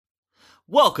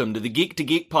Welcome to the Geek to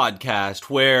Geek podcast,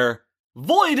 where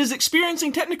Void is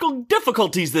experiencing technical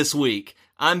difficulties this week.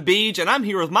 I'm Beej, and I'm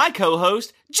here with my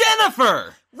co-host,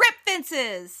 Jennifer! Rip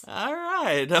fences!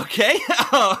 Alright, okay.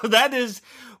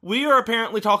 We are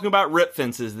apparently talking about rip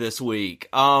fences this week.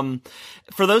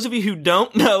 For those of you who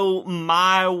don't know,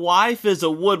 my wife is a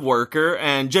woodworker,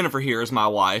 and Jennifer here is my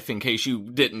wife, in case you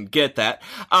didn't get that.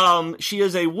 She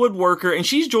is a woodworker, and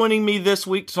she's joining me this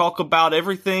week to talk about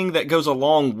everything that goes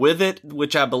along with it,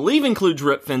 which I believe includes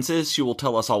rip fences. She will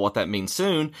tell us all what that means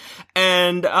soon.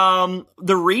 And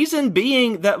the reason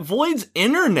being that Void's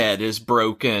internet is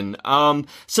broken.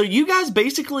 So you guys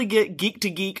basically get Geek to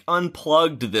Geek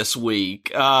Unplugged this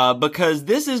week. Because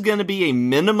this is going to be a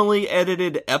minimally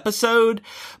edited episode,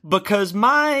 because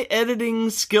my editing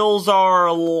skills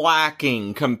are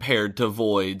lacking compared to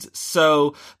Void's.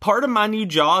 So part of my new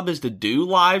job is to do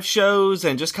live shows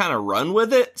and just kind of run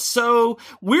with it. So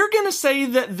we're going to say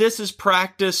that this is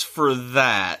practice for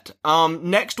that.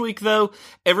 Next week though,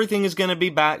 everything is going to be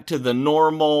back to the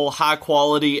normal high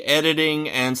quality editing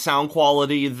and sound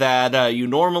quality that you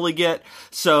normally get.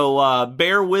 So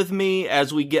bear with me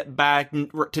as we get back.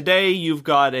 Today, you've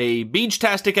got a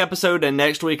Beej-tastic episode, and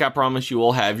next week, I promise you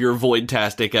will have your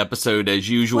Void-tastic episode as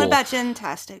usual. What about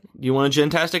Gen-tastic? You want a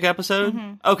Gen-tastic episode?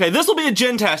 Mm-hmm. Okay, this will be a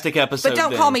Gen-tastic episode. But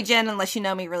don't call me Jen unless you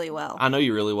know me really well. I know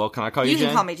you really well. Can I call you Jen? You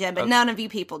can call me Jen, but none of you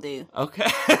people do. Okay.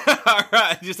 All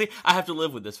right. You see, I have to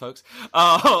live with this, folks.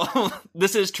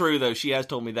 This is true, though. She has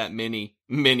told me that many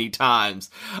times.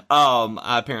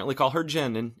 I apparently call her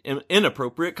Jen in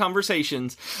inappropriate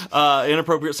conversations,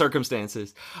 inappropriate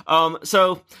circumstances.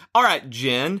 So, all right,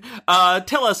 Jen,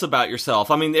 tell us about yourself.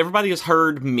 I mean, everybody has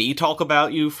heard me talk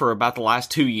about you for about the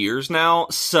last 2 years now.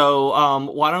 So,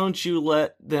 why don't you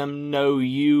let them know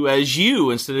you as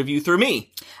you instead of you through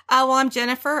me? Well, I'm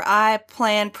Jennifer. I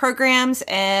plan programs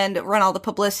and run all the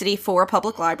publicity for a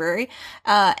public library.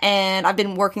 And I've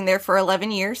been working there for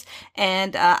 11 years.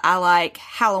 And I like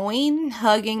Halloween,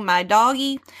 hugging my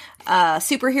doggy,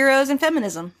 superheroes, and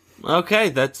feminism. Okay,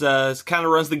 that's kind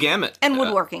of runs the gamut. And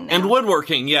woodworking now. And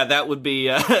woodworking, yeah, that would be,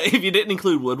 if you didn't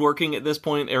include woodworking at this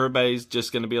point, everybody's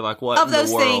just going to be like, what of in the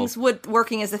those world? Things,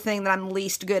 woodworking is the thing that I'm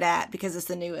least good at because it's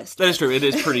the newest. That is true. It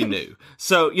is pretty new.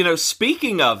 So,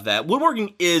 speaking of that,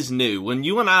 woodworking is new. When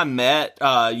you and I met,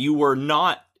 you were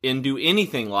not into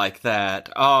anything like that.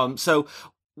 So,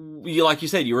 like you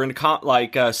said, you were into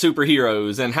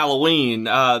superheroes and Halloween.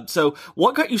 So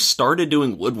what got you started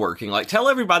doing woodworking? Like, tell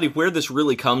everybody where this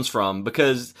really comes from,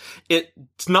 because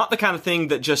it's not the kind of thing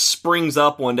that just springs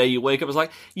up one day you wake up. It's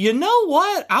like, you know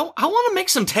what? I want to make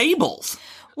some tables.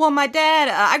 Well, my dad,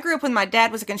 I grew up when my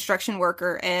dad was a construction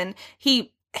worker, and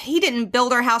he didn't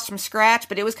build our house from scratch,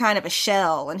 but it was kind of a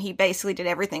shell, and he basically did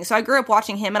everything. So I grew up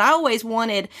watching him, and I always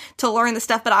wanted to learn the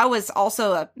stuff, but I was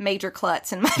also a major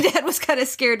klutz, and my dad was kind of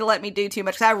scared to let me do too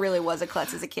much, because I really was a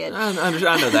klutz as a kid. I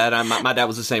know that. My dad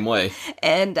was the same way.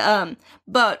 And,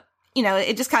 but,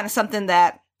 it just kind of something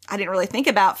that I didn't really think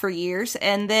about for years.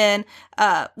 And then,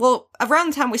 around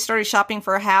the time we started shopping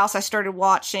for a house, I started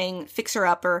watching Fixer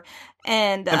Upper.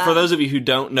 And for those of you who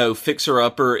don't know, Fixer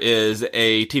Upper is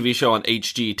a TV show on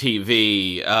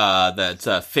HGTV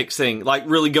that's fixing, like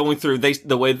really going through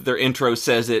the way that their intro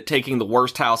says it, taking the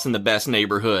worst house in the best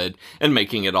neighborhood and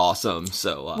making it awesome.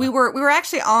 So we were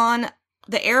actually on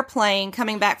the airplane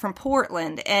coming back from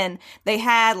Portland, and they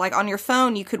had, like, on your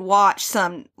phone you could watch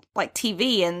some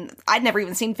TV, and I'd never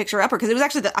even seen Fixer Upper, because it was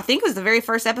actually I think it was the very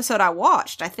first episode I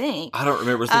watched. I don't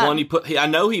remember. It's the one you put. I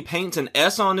know he paints an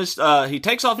S on his. He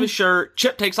takes off his shirt.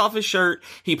 Chip takes off his shirt.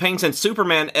 He paints a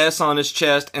Superman S on his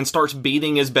chest and starts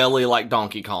beating his belly like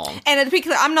Donkey Kong. And to be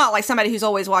clear, I'm not like somebody who's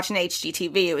always watching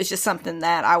HGTV. It was just something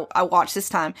that I watched this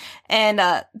time.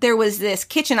 And there was this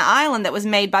kitchen island that was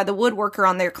made by the woodworker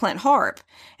on their Clint Harp.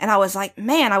 And I was like,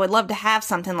 man, I would love to have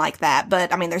something like that.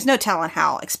 But, I mean, there's no telling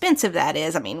how expensive that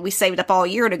is. I mean, we saved up all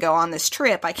year to go on this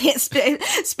trip. I can't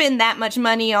spend that much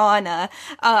money on a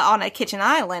kitchen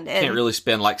island. And can't really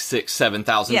spend like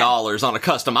 $6,000-$7,000 on a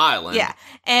custom island. Yeah.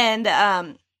 And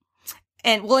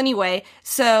well, anyway,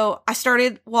 so I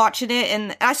started watching it,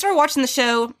 and I started watching the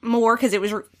show more because it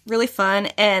was really fun.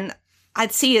 And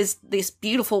I'd see this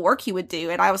beautiful work he would do.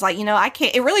 And I was like, I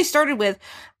can't. It really started with,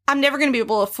 I'm never going to be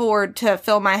able to afford to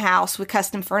fill my house with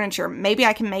custom furniture. Maybe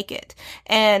I can make it.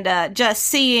 And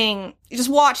just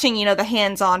watching, the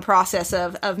hands-on process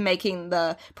of making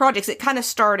the projects, it kind of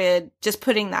started just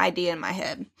putting the idea in my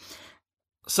head.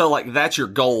 So, like, that's your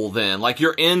goal then? Like,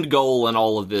 your end goal in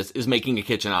all of this is making a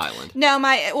kitchen island? No,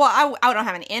 I don't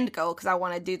have an end goal because I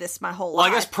want to do this my whole life.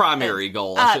 I guess primary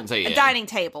goal. I shouldn't say a end. dining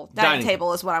table. Dining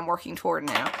table is what I'm working toward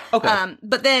now. Okay.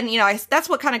 But then, that's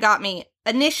what kind of got me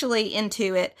initially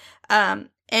into it.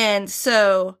 And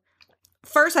so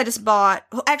first I just bought,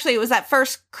 actually it was that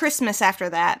first Christmas after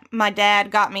that, my dad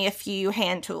got me a few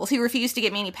hand tools. He refused to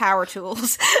get me any power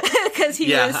tools because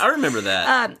I remember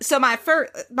that. So my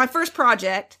first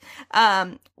project,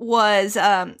 was,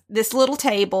 this little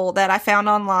table that I found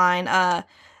online,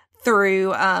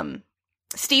 through,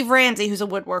 Steve Ramsey, who's a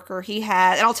woodworker. He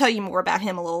had, and I'll tell you more about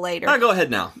him a little later. Go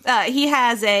ahead now. He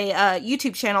has a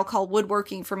YouTube channel called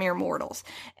Woodworking for Mere Mortals.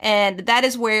 And that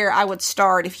is where I would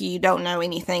start if you don't know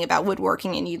anything about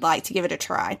woodworking and you'd like to give it a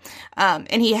try.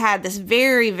 And he had this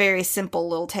very, very simple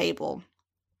little table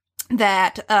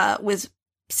that was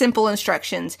simple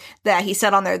instructions that he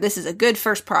said on there, this is a good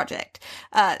first project.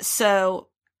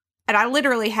 And I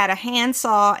literally had a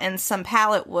handsaw and some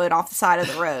pallet wood off the side of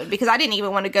the road because I didn't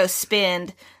even want to go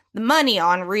spend the money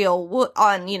on real wood,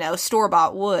 on,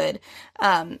 store-bought wood.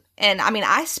 And I mean,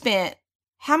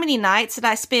 how many nights did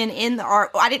I spend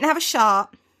I didn't have a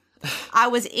shop. I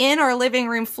was in our living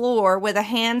room floor with a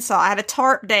handsaw. I had a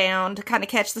tarp down to kind of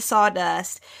catch the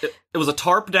sawdust. It was a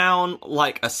tarp down,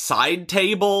 like a side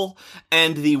table,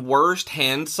 and the worst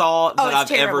handsaw that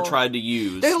I've ever tried to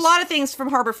use. There's a lot of things from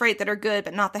Harbor Freight that are good,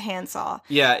 but not the handsaw.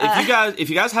 Yeah, if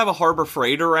you guys have a Harbor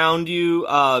Freight around you,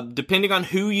 depending on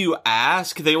who you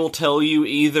ask, they will tell you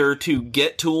either to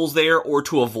get tools there or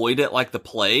to avoid it like the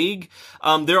plague.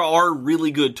 There are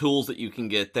really good tools that you can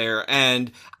get there,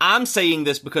 and I'm saying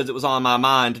this because it was on my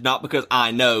mind, not because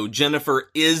I know. Jennifer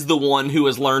is the one who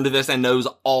has learned this and knows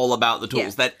all about the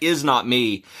tools. Yeah. That is not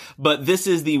me, but this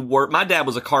is the work. My dad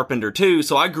was a carpenter too,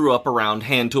 so I grew up around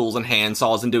hand tools and hand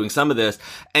saws and doing some of this,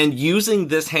 and using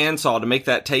this handsaw to make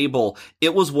that table,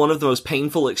 it was one of the most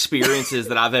painful experiences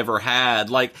that I've ever had.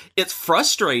 Like, it's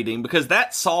frustrating because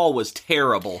that saw was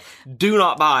terrible. Do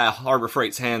not buy a Harbor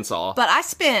Freight's handsaw. But I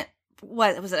spent,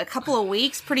 what was it, a couple of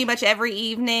weeks pretty much every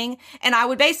evening, and I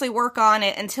would basically work on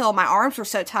it until my arms were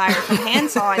so tired from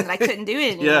hand sawing that I couldn't do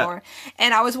it anymore. Yeah.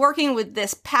 And I was working with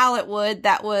this pallet wood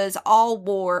that was all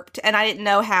warped, and I didn't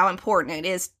know how important it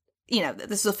is.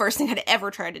 This is the first thing I'd ever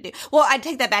tried to do. Well, I'd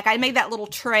take that back. I made that little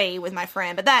tray with my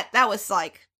friend, but that was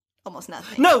like almost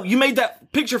nothing. No, you made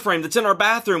that picture frame that's in our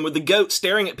bathroom with the goat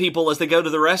staring at people as they go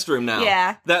to the restroom now.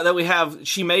 Yeah. That we have,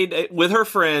 she made, with her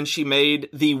friend, she made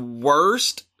the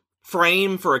worst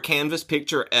frame for a canvas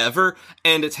picture ever,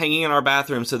 and it's hanging in our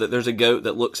bathroom so that there's a goat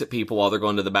that looks at people while they're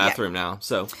going to the bathroom now.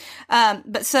 So,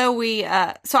 so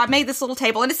I made this little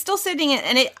table, and it's still sitting,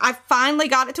 and I finally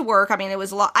got it to work. I mean, it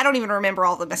was a lot. I don't even remember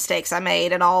all the mistakes I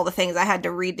made and all the things I had to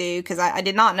redo because I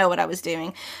did not know what I was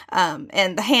doing.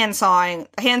 And the hand sawing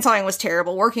was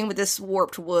terrible. Working with this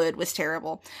warped wood was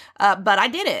terrible. But I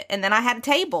did it, and then I had a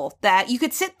table that you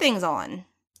could sit things on.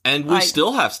 And we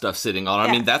still have stuff sitting on.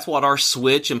 I mean, that's what our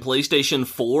Switch and PlayStation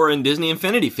 4 and Disney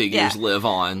Infinity figures live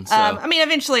on. So.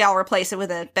 Eventually I'll replace it with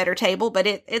a better table, but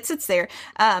it sits there.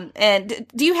 And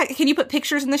can you put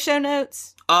pictures in the show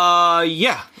notes?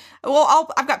 Yeah.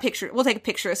 Well, I've got pictures. We'll take a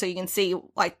picture so you can see,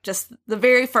 like, just the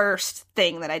very first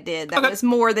thing that I did. That was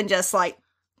more than just, like,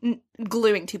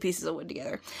 gluing two pieces of wood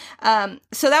together.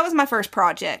 So that was my first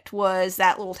project, was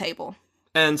that little table.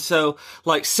 And so,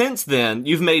 like, since then,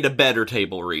 you've made a better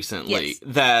table recently. Yes.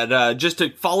 That, just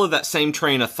to follow that same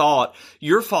train of thought,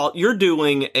 you're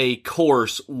doing a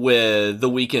course with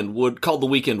called The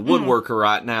Weekend Woodworker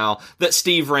right now, that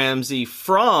Steve Ramsey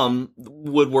from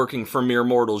Woodworking for Mere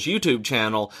Mortals YouTube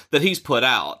channel, that he's put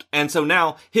out. And so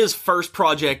now, his first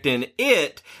project in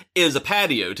it is a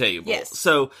patio table. Yes.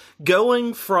 So,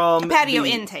 going from... A patio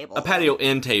end table. A patio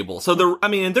end table. So,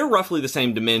 they're roughly the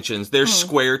same dimensions. There's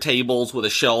square tables with a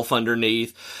shelf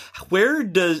underneath.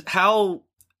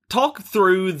 Talk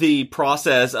through the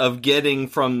process of getting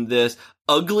from this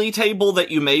ugly table that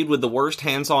you made with the worst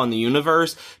handsaw in the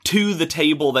universe to the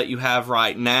table that you have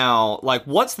right now. Like,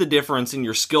 what's the difference in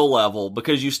your skill level?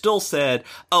 Because you still said,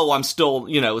 I'm still,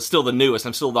 it's still the newest.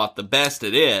 I'm still not the best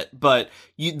at it, but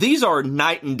these are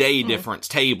night and day difference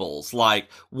tables. Like,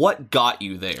 what got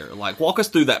you there? Like, walk us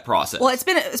through that process. Well,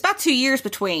 it's about 2 years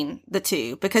between the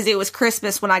two because it was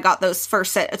Christmas when I got those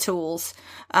first set of tools,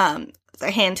 the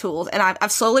hand tools, and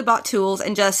I've slowly bought tools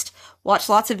and just watched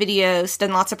lots of videos,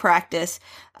 done lots of practice.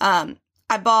 I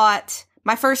bought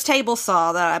my first table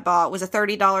saw that I bought was a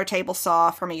 $30 table saw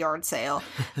from a yard sale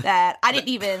that I didn't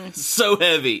even. So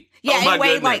heavy. Yeah, oh my it weighed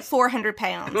goodness. like 400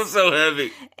 pounds. It was so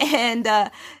heavy. And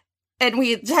and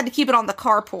we had to keep it on the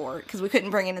carport because we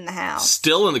couldn't bring it in the house.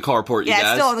 Still in the carport, you guys?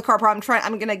 Yeah, it's still in the carport.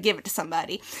 I'm going to give it to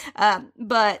somebody.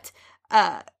 But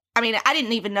I mean, I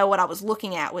didn't even know what I was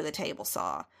looking at with a table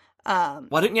saw.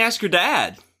 Why didn't you ask your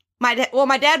dad? My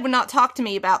dad would not talk to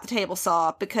me about the table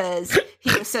saw because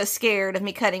he was so scared of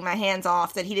me cutting my hands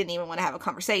off that he didn't even want to have a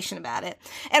conversation about it.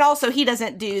 And also, he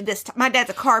doesn't do this. My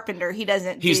dad's a carpenter.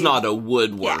 He's not a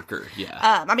woodworker.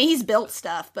 Yeah. I mean, he's built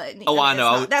stuff, but I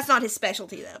know. That's not his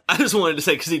specialty, though. I just wanted to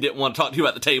say because he didn't want to talk to you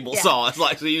about the table saw. It's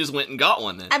like so you just went and got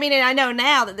one then. I mean, and I know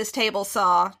now that this table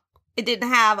saw, it didn't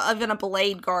have even a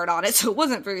blade guard on it, so it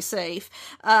wasn't very safe.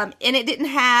 And it didn't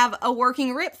have a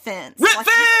working rip fence. Rip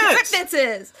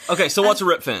fences! Okay, so what's a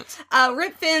rip fence? A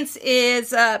rip fence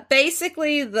is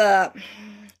basically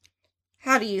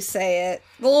how do you say it?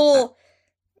 The little,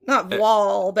 not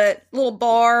wall, but little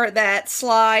bar that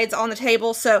slides on the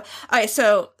table. So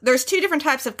there's two different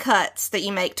types of cuts that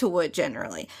you make to wood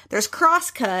generally. There's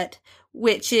cross cut,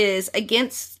 which is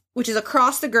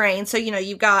across the grain. So,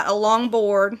 you've got a long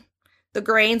board, the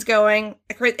grain's going,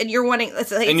 and you're wanting...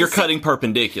 And you're cutting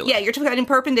perpendicular. Yeah, you're cutting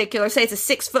perpendicular. Say it's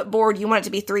a 6-foot board, you want it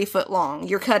to be 3 foot long.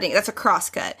 You're cutting, that's a cross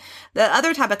cut. The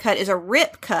other type of cut is a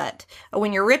rip cut.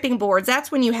 When you're ripping boards, that's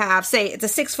when you have, say, it's a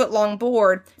 6-foot long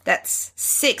board that's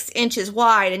 6 inches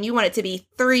wide, and you want it to be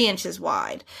 3 inches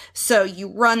wide. So you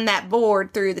run that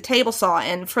board through the table saw,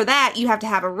 and for that, you have to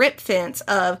have a rip fence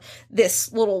of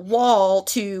this little wall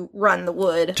to run the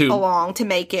wood along to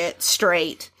make it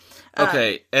straight.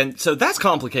 Okay, and so that's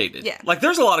complicated. Yeah. Like,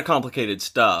 there's a lot of complicated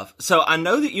stuff. So I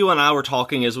know that you and I were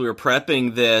talking as we were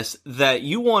prepping this, that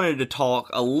you wanted to talk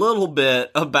a little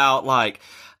bit about, like,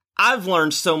 I've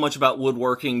learned so much about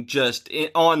woodworking just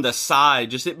on the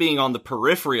side, just it being on the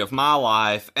periphery of my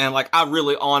life. And, like, I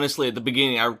really, honestly, at the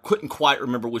beginning, I couldn't quite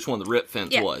remember which one the rip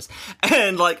fence was.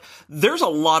 And, like, there's a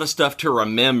lot of stuff to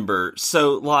remember.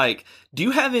 So, like... Do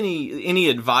you have any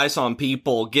advice on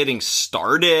people getting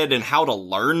started and how to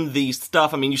learn these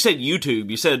stuff? I mean, you said YouTube,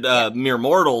 you said Mere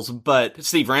Mortals, but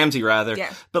Steve Ramsey rather.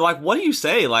 Yeah. But like, what do you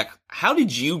say? Like, how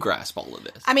did you grasp all of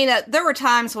this? I mean, there were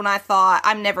times when I thought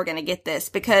I'm never going to get this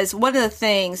because one of the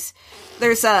things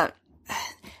there's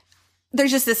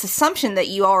just this assumption that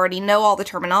you already know all the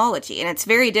terminology, and it's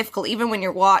very difficult. Even when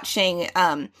you're watching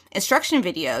instruction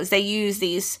videos, they use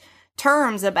these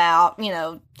terms about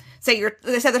they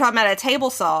said they're talking about a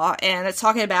table saw, and it's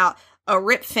talking about a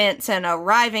rip fence and a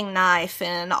riving knife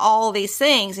and all these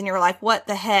things, and you're like, what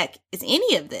the heck is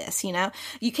any of this?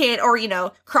 You can't,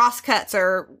 or cross cuts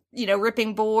or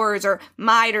ripping boards or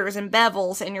miters and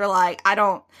bevels, and you're like,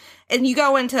 and you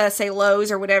go into, say,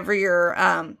 Lowe's or whatever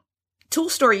your tool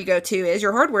store you go to is,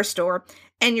 your hardware store,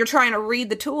 and you're trying to read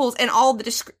the tools, and all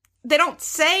they don't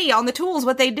say on the tools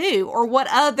what they do or what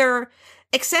other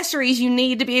accessories you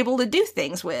need to be able to do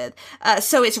things with.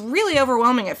 So it's really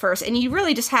overwhelming at first, and you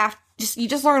really just you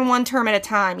just learn one term at a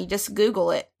time. You just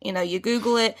Google it. You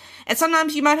Google it, and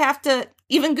sometimes you might have to,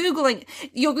 even Googling,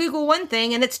 you'll Google one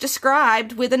thing and it's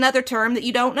described with another term that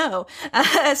you don't know.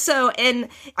 And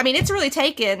I mean, it's really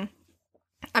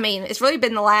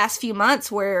been the last few months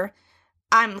where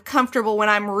I'm comfortable when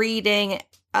I'm reading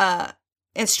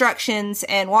instructions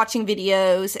and watching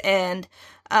videos and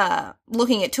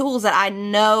looking at tools that I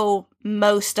know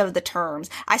most of the terms.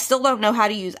 I still don't know how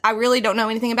to use. I really don't know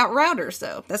anything about routers,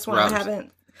 though. That's why I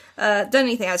haven't done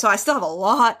anything. So I still have a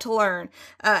lot to learn.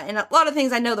 And a lot of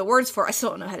things I know the words for, I still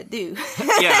don't know how to do.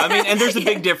 Yeah, I mean, and there's a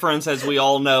big difference, as we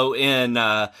all know,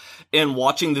 in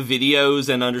watching the videos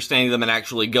and understanding them and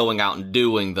actually going out and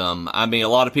doing them. I mean, a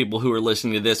lot of people who are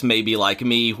listening to this may be like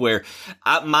me, where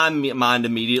my mind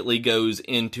immediately goes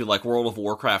into like World of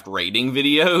Warcraft raiding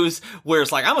videos, where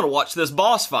it's like, I'm going to watch this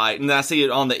boss fight, and then I see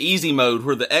it on the easy mode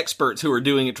where the experts who are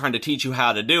doing it trying to teach you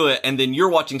how to do it, and then you're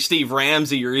watching Steve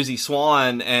Ramsey or Izzy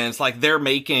Swan, and it's like they're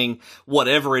making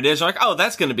whatever it is. You're like, oh,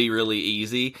 that's going to be really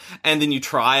easy. And then you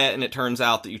try it, and it turns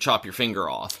out that you chop your finger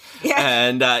off. Yeah.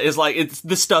 And it's like,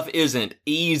 this stuff isn't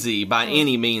easy by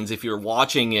any means if you're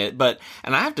watching it,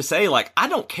 and I have to say, like, I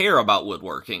don't care about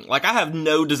woodworking. Like, I have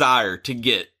no desire to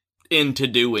get into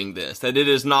doing this, that it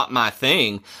is not my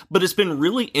thing, but it's been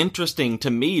really interesting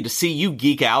to me to see you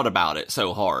geek out about it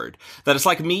so hard, that it's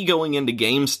like me going into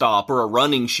GameStop or a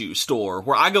running shoe store,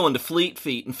 where I go into Fleet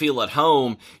Feet and feel at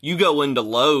home, you go into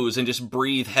Lowe's and just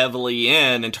breathe heavily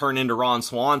in and turn into Ron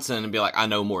Swanson and be like, I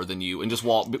know more than you, and just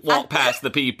walk past the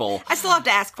people. I still have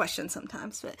to ask questions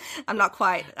sometimes, but I'm not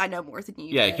quite, I know more than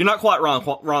you. Yeah, but. You're not quite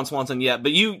Ron Swanson yet,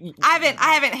 but you... I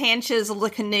haven't hand chiseled a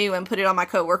canoe and put it on my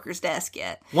coworker's desk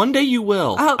yet. One day you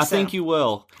will. I hope I think you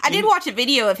will. I did watch a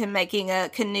video of him making a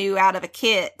canoe out of a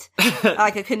kit,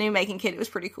 like a canoe making kit. It was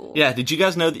pretty cool. Yeah, did you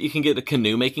guys know that you can get a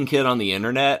canoe making kit on the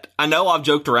internet? I know I've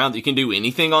joked around that you can do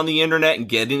anything on the internet and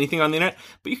get anything on the internet,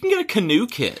 but you can get a canoe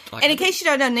kit. And in case you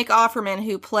don't know, Nick Offerman,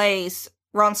 who plays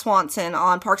Ron Swanson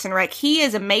on Parks and Rec, he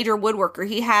is a major woodworker.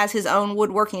 He has his own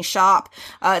woodworking shop.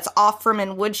 It's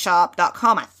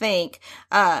offermanwoodshop.com, I think.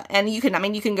 And you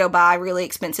can go buy really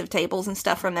expensive tables and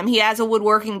stuff from them. He has a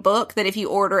woodworking book that if you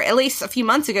order, at least a few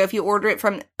months ago, if you order it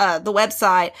from the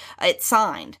website, it's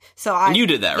signed. And you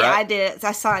did that, right? Yeah, I did it.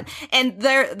 I signed. And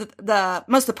the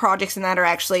most of the projects in that are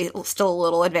actually still a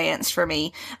little advanced for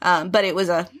me. But it was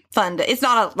it's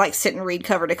not a sit and read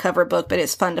cover to cover book, but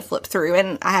it's fun to flip through.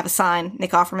 And I have a signed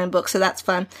Nick Offerman book, so that's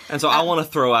fun. And so I want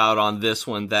to throw out on this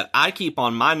one that I keep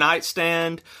on my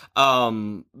nightstand,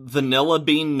 Vanilla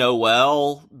Bean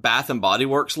Noel Bath and Body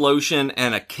Works lotion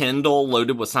and a Kindle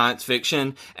loaded with science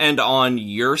fiction. And on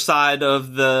your side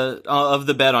of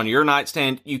the bed, on your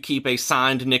nightstand, you keep a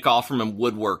signed Nick Offerman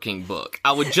woodworking book.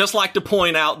 I would just like to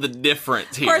point out the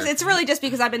difference here. Of course, it's really just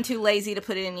because I've been too lazy to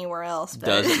put it anywhere else. But.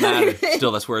 Doesn't matter.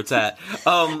 Still, that's where it's at.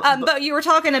 But you were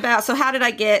talking about, so how did I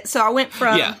get, so I went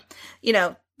from,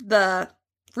 the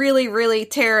really, really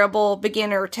terrible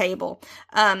beginner table.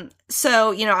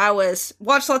 So, I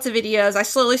watched lots of videos. I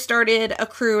slowly started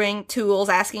accruing tools,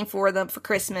 asking for them for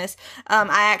Christmas.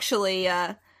 I actually,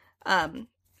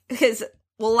 because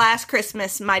last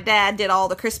Christmas, my dad did all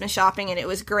the Christmas shopping, and it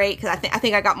was great because I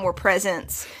think I got more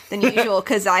presents than usual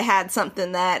because I had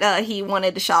something that he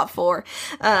wanted to shop for.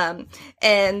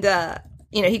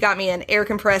 He got me an air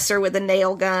compressor with a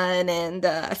nail gun and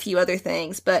a few other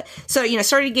things. But so,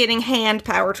 started getting hand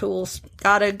power tools,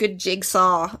 got a good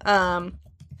jigsaw.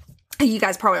 You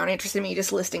guys probably aren't interested in me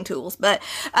just listing tools, but,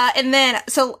 and then,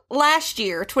 so last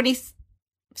year,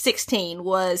 2016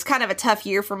 was kind of a tough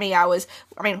year for me.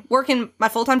 Working my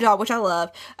full-time job, which I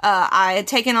love. I had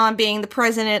taken on being the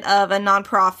president of a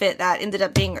nonprofit that ended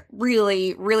up being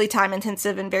really, really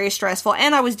time-intensive and very stressful.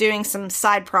 And I was doing some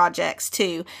side projects,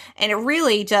 too. And it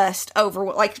really just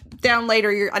down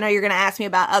later, I know you're going to ask me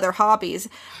about other hobbies.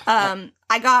 I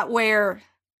got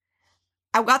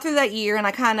through that year and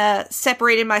I kind of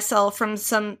separated myself from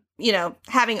some,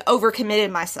 having overcommitted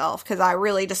myself because I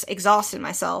really just exhausted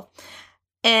myself.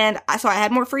 And so I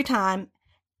had more free time,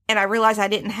 and I realized I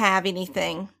didn't have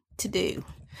anything to do.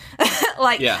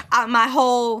 My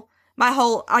whole,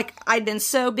 I'd been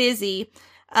so busy,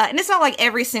 and it's not like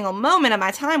every single moment of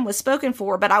my time was spoken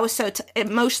for, but I was so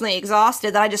emotionally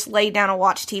exhausted that I just laid down and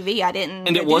watched TV. I didn't.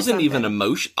 And it wasn't even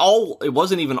emotion. It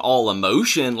wasn't even all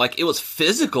emotion. It was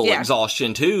physical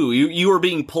exhaustion too. You were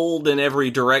being pulled in every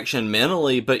direction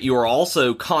mentally, but you were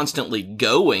also constantly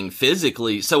going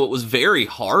physically. So it was very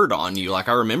hard on you. I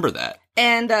remember that.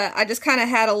 And I just kind of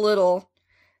had a little.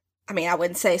 I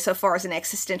wouldn't say so far as an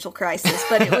existential crisis,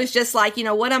 but it was just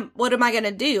what am I going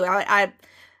to do?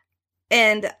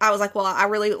 And I was like, well, I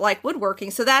really like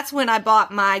woodworking. So that's when I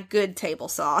bought my good table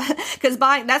saw. Because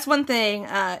that's one thing,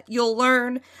 you'll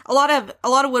learn. A lot of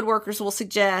woodworkers will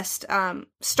suggest,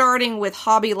 starting with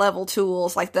hobby level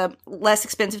tools, like the less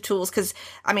expensive tools. Because,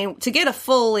 to get a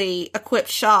fully equipped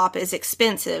shop is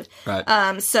expensive.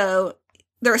 Right. So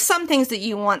there are some things that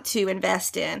you want to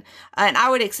invest in. And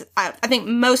I think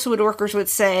most woodworkers would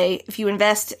say if you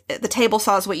invest, the table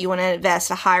saw is what you want to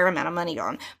invest a higher amount of money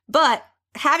on. But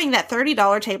having that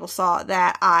 $30 table saw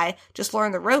that I just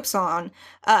learned the ropes on,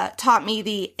 taught me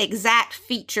the exact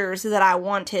features that I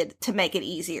wanted to make it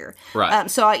easier. Right.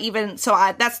 That's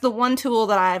the one tool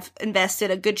that I've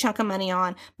invested a good chunk of money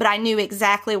on, but I knew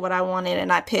exactly what I wanted,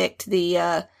 and I picked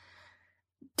the,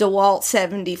 DeWalt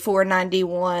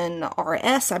 7491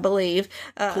 RS, I believe.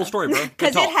 Cool story, bro.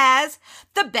 Because it has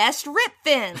the best rip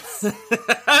fence.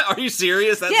 Are you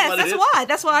serious?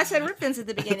 That's why I said rip fence at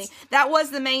the beginning. That was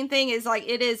the main thing. If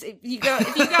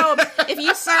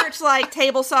you search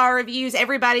table saw reviews,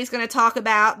 everybody's going to talk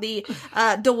about the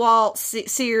DeWalt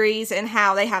series and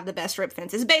how they have the best rip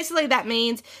fences. Basically, that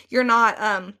means you're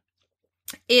not.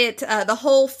 The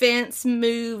whole fence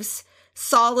moves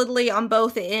solidly on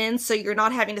both ends, so you're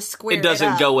not having to square it up. It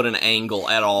doesn't go at an angle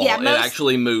at all. Yeah, it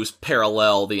actually moves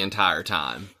parallel the entire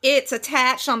time. It's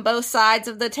attached on both sides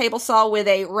of the table saw with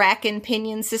a rack and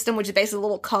pinion system, which is basically a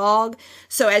little cog.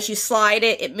 So as you slide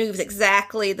it, it moves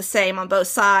exactly the same on both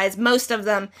sides. Most of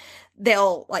them, they're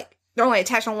only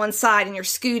attached on one side and you're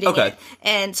scooting it.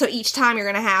 And so each time you're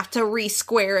going to have to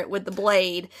re-square it with the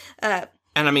blade.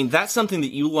 And I mean, that's something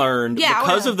that you learned Yeah,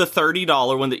 because of the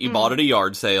 $30 one that you bought at a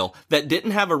yard sale that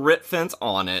didn't have a rip fence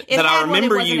on it. It that I had one, it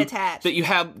remember wasn't you attached. that you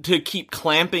have to keep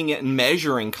clamping it and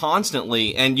measuring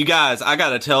constantly. And you guys, I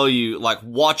gotta tell you, like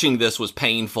watching this was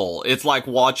painful. It's like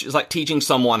teaching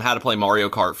someone how to play Mario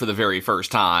Kart for the very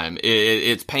first time.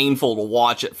 It's painful to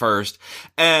watch at first,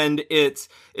 and it's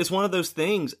one of those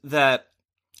things that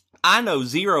I know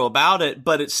zero about it,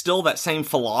 but it's still that same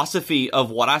philosophy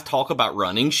of what I talk about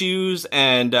running shoes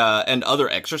and other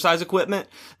exercise equipment,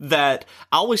 that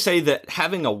I always say that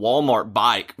having a Walmart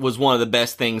bike was one of the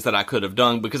best things that I could have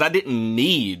done, because I didn't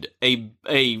need a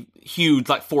huge,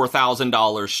 like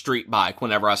 $4,000 street bike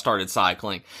whenever I started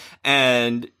cycling.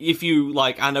 And if you,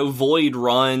 like, I know Void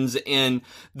runs in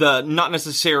the not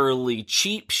necessarily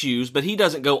cheap shoes, but he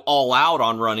doesn't go all out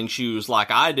on running shoes like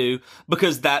I do,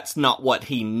 because that's not what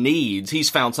he needs.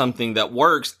 He's found something that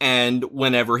works, and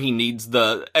whenever he needs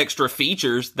the extra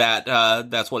features,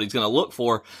 that's what he's going to look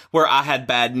for. Where I had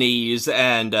bad knees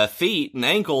and feet and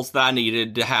ankles, that I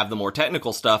needed to have the more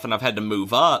technical stuff, and I've had to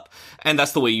move up. And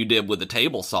that's the way you did with the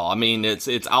table saw. I mean,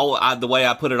 the way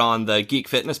I put it on the Geek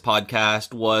Fitness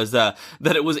podcast was that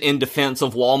it was in defense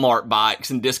of Walmart bikes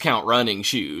and discount running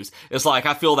shoes. It's like,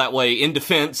 I feel that way in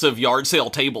defense of yard sale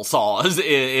table saws.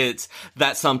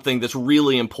 That's something that's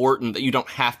really important, that you don't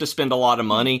have to spend a lot of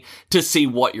money to see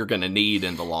what you're going to need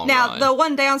in the long run. Now, the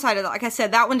one downside of that, like I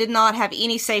said, that one did not have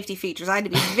any safety features. I had to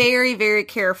be very, very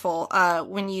careful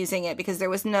when using it, because there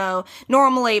was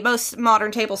normally most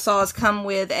modern table saws come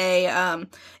with a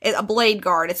blade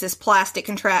guard. It's this plastic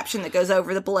contraption that goes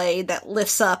over the blade that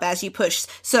lifts up as you push.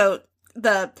 So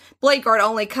the blade guard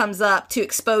only comes up to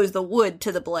expose the wood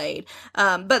to the blade.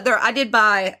 But I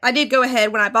did go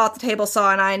ahead when I bought the table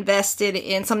saw, and I invested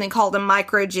in something called a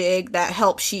micro jig that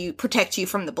helps you protect you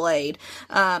from the blade.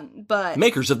 But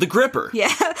makers of the gripper.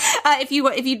 Yeah. If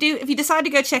you decide to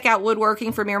go check out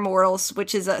Woodworking for Mere Mortals,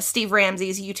 which is Steve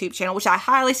Ramsey's YouTube channel, which I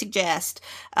highly suggest,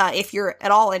 if you're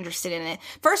at all interested in it.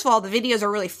 First of all, the videos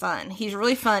are really fun. He's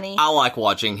really funny. I like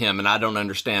watching him, and I don't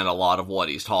understand a lot of what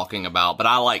he's talking about, but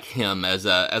I like him as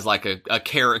a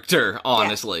character,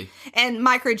 honestly. Yeah. And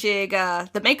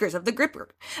Microjig, the makers of the Gripper.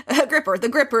 The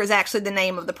Gripper is actually the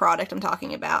name of the product I'm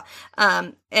talking about.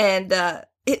 They're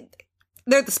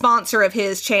the sponsor of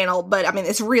his channel, but I mean,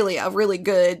 it's really a really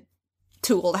good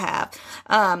tool to have.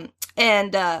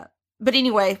 But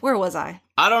anyway, where was I?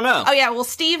 I don't know. Oh yeah, well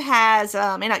Steve has,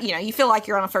 you feel like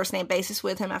you're on a first name basis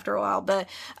with him after a while, but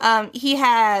he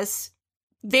has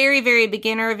very, very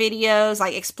beginner videos,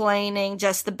 like explaining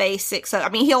just the basics. So, I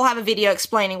mean, he'll have a video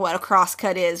explaining what a cross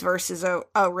cut is versus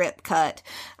a rip cut.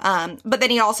 But then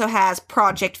he also has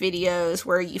project videos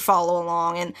where you follow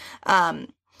along,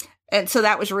 and so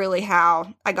that was really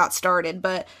how I got started.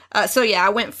 But, so yeah, I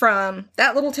went from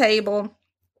that little table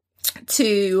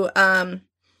to that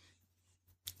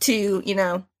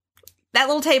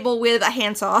little table with a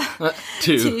handsaw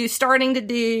to starting to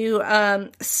do,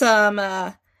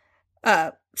 some,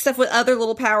 stuff with other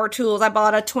little power tools. I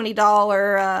bought a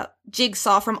 $20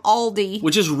 jigsaw from Aldi,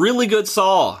 which is really good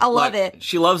saw. I love it.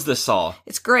 She loves this saw.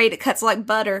 It's great. It cuts like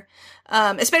butter,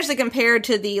 especially compared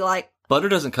to the butter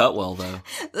doesn't cut well though.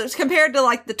 It's compared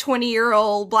to the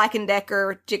 20-year-old Black &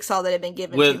 Decker jigsaw that had been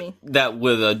given to me.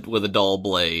 With a dull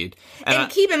blade.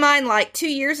 And keep in mind, 2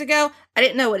 years ago, I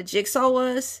didn't know what a jigsaw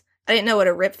was. I didn't know what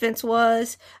a rip fence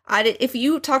was. If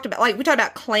you talked about we talked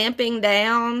about clamping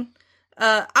down.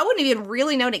 I wouldn't even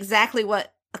really known exactly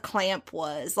what a clamp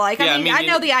was. I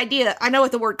know the idea. I know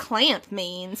what the word clamp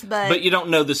means, but you don't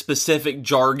know the specific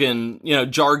jargon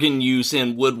use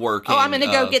in woodworking. Oh, I'm going to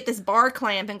go get this bar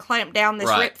clamp and clamp down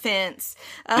this rip fence.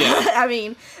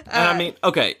 Yeah.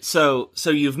 Okay, so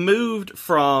you've moved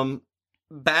from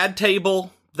bad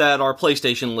table that our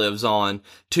PlayStation lives on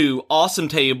to awesome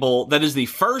table that is the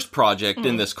first project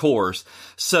in this course.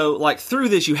 So through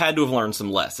this you had to have learned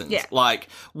some lessons. Yeah.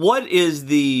 What's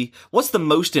the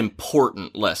most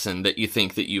important lesson that you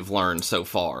think that you've learned so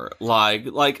far?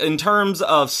 Like in terms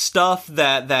of stuff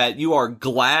that you are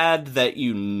glad that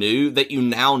you knew, that you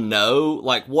now know,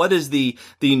 what is the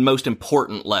most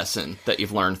important lesson that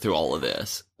you've learned through all of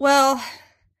this? Well,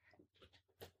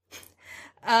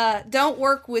 don't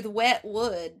work with wet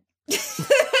wood.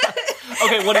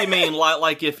 Okay, what do you mean?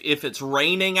 Like if it's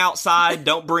raining outside,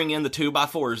 don't bring in the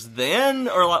 2x4s then?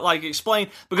 Or explain,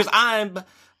 because I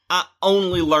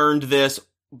only learned this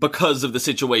because of the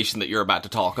situation that you're about to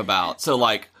talk about. So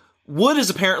wood is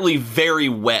apparently very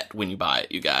wet when you buy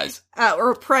it, you guys.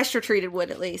 Or pressure treated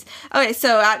wood at least. Okay,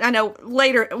 so I know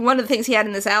later one of the things he had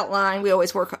in this outline, he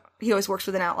always works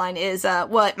with an outline, is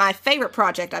what my favorite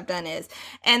project I've done is.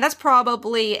 And that's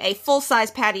probably a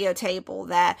full-size patio table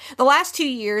that the last 2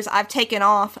 years I've taken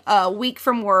off a week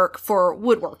from work for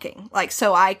woodworking. Like,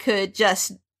 so I could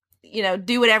just,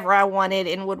 do whatever I wanted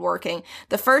in woodworking.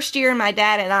 The first year my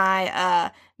dad and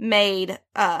I made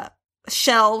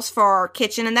shelves for our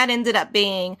kitchen, and that ended up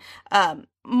being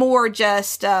more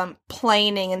just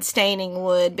planing and staining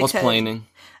wood. What's planing?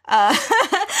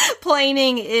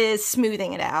 Planing is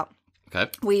smoothing it out. Okay.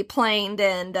 We planed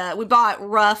and we bought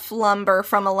rough lumber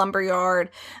from a lumber yard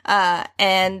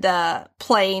and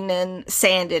planed and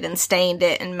sanded and stained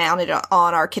it and mounted it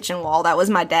on our kitchen wall. That was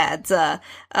my dad's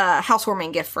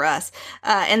housewarming gift for us.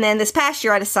 And then this past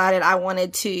year I decided I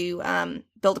wanted to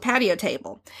build a patio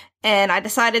table. And I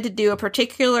decided to do a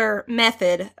particular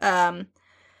method. So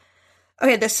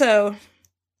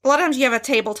a lot of times you have a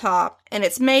tabletop and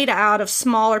it's made out of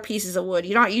smaller pieces of wood.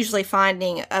 You're not usually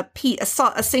finding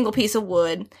a single piece of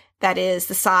wood that is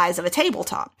the size of a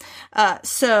tabletop.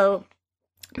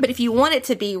 But if you want it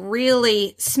to be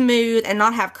really smooth and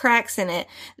not have cracks in it,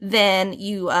 then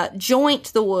you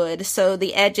joint the wood so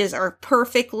the edges are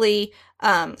perfectly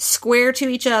square to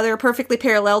each other, perfectly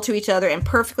parallel to each other, and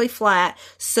perfectly flat,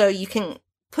 so you can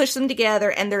push them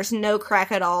together and there's no crack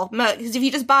at all. Because if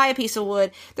you just buy a piece of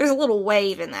wood, there's a little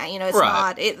wave in that. It's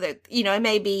right. It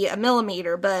may be a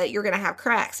millimeter, but you're going to have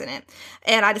cracks in it.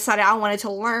 And I decided I wanted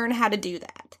to learn how to do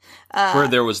that. Where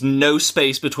there was no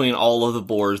space between all of the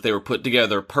boards. They were put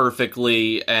together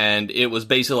perfectly, and it was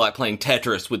basically like playing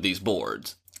Tetris with these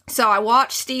boards. So I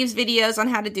watched Steve's videos on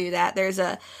how to do that. There's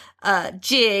a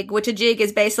jig, which a jig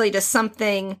is basically just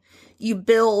something you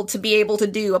build to be able to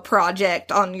do a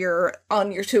project on your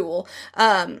tool,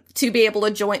 to be able to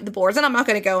joint the boards. And I'm not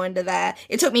going to go into that.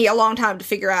 It took me a long time to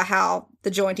figure out how the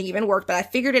jointing even worked, but I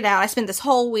figured it out. I spent this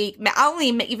whole week. I only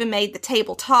even made the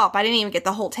tabletop. I didn't even get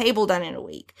the whole table done in a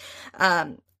week.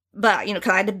 But, cause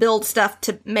I had to build stuff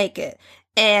to make it.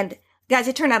 And guys,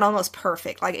 it turned out almost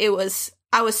perfect. Like I was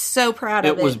so proud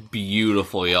of it. It was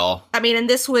beautiful, y'all. I mean, and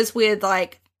this was with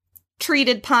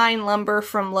treated pine lumber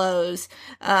from Lowe's,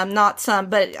 not some,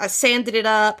 but I sanded it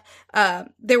up.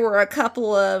 There were a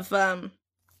couple of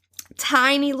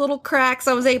tiny little cracks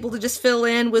I was able to just fill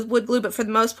in with wood glue, but for the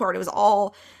most part, it was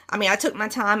all, I took my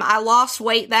time. I lost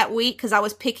weight that week because I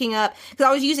was because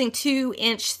I was using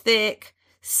 2-inch thick,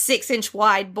 6-inch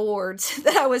wide boards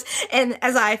and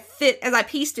as I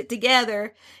pieced it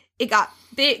together, it got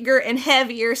bigger and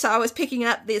heavier, so I was picking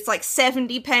up this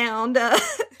 70-pound.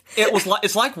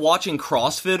 It's like watching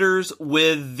CrossFitters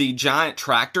with the giant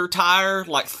tractor tire,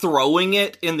 throwing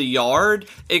it in the yard,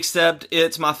 except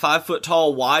it's my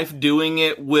 5-foot-tall wife doing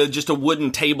it with just a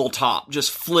wooden tabletop,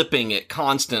 just flipping it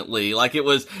constantly. It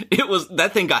was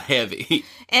that thing got heavy.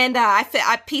 And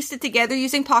I pieced it together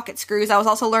using pocket screws. I was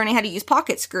also learning how to use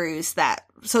pocket screws.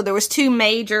 So there was two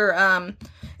major.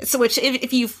 Which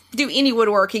if you do any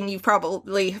woodworking, you've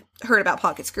probably heard about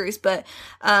pocket screws, but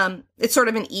it's sort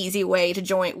of an easy way to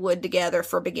joint wood together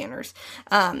for beginners.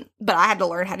 But I had to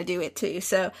learn how to do it too.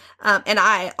 So, and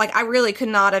I really could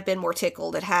not have been more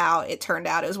tickled at how it turned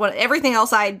out. It was everything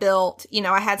else I had built,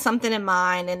 I had something in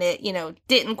mind and it,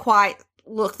 didn't quite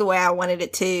look the way I wanted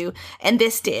it to. And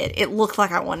this did. It looked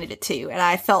like I wanted it to. And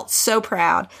I felt so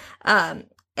proud.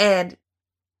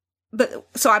 But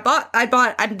so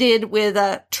I did with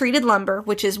treated lumber,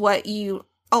 which is what you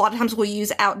a lot of times will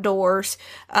use outdoors,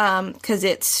 because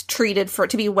it's treated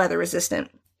to be weather resistant.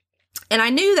 And I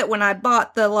knew that when I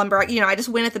bought the lumber, I just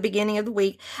went at the beginning of the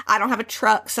week. I don't have a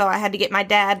truck, so I had to get my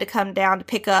dad to come down to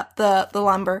pick up the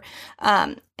lumber.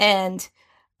 And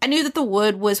I knew that the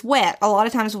wood was wet. A lot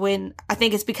of times I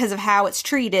think it's because of how it's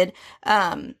treated,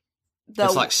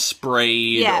 it's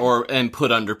sprayed and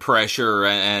put under pressure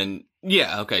and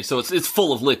yeah, okay. So it's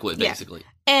full of liquid, basically.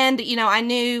 Yeah. And, I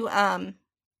knew, I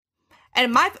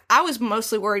was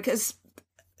mostly worried because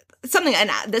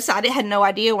I had no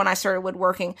idea when I started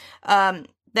woodworking,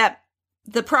 that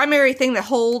the primary thing that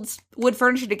holds wood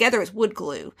furniture together is wood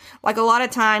glue. A lot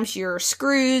of times your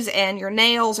screws and your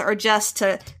nails are just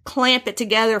to clamp it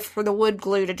together for the wood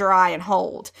glue to dry and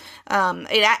hold.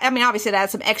 Obviously it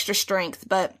adds some extra strength,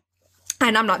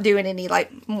 and I'm not doing any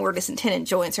mortise and tenon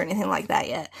joints or anything like that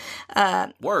yet.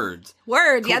 Words.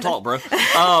 Cool yeah. Talk, bro.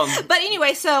 But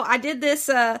anyway, so I did this.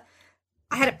 I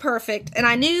had it perfect, and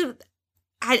I knew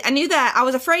that I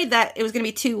was afraid that it was going to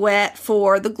be too wet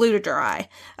for the glue to dry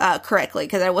correctly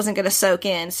because I wasn't going to soak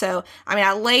in. So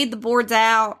I laid the boards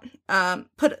out,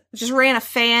 ran a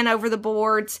fan over the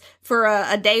boards for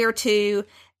a day or two.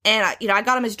 And I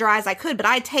got them as dry as I could, but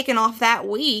I had taken off that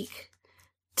week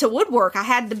to woodwork. I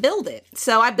had to build it.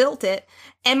 So I built it.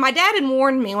 And my dad had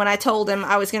warned me when I told him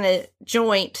I was going to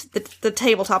joint the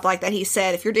tabletop like that. He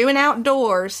said, if you're doing an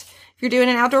outdoor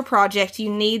project,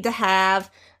 you need to have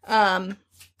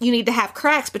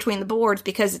cracks between the boards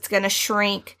because it's going to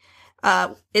shrink,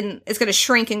 and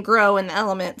grow in the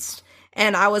elements.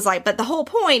 And I was like, but the whole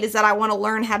point is that I want to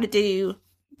learn how to do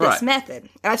this method.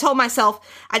 And I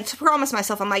promised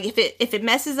myself, I'm like, if it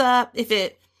messes up, if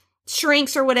it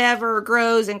shrinks or whatever, or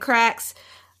grows and cracks,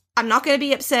 I'm not going to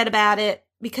be upset about it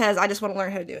because I just want to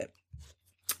learn how to do it.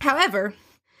 However,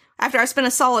 after I spent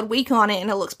a solid week on it and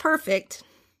it looks perfect,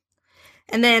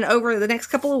 and then over the next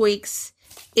couple of weeks,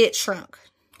 it shrunk.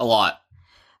 A lot.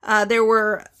 There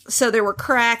were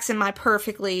cracks in my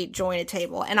perfectly jointed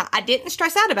table, and I didn't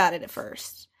stress out about it at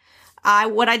first.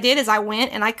 What I did is I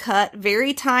went and I cut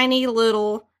very tiny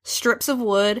little strips of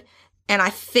wood, and I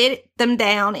fit them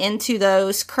down into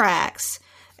those cracks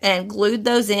and glued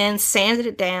those in, sanded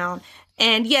it down.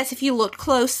 And yes, if you looked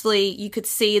closely, you could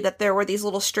see that there were these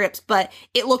little strips, but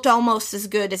it looked almost as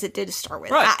good as it did to start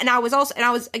with. Right. I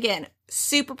was again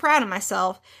super proud of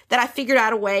myself that I figured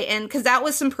out a way, and because that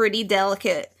was some pretty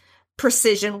delicate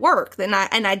precision work, and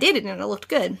I did it, and it looked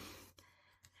good.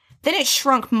 Then it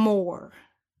shrunk more.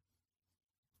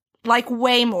 Like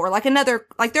way more, like there are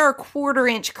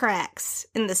 1/4-inch cracks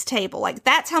in this table. Like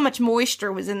that's how much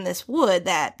moisture was in this wood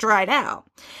that dried out.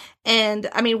 And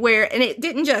I mean, and it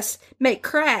didn't just make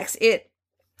cracks,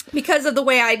 because of the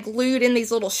way I glued in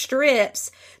these little strips,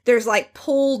 there's like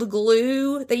pulled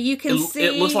glue that you can see.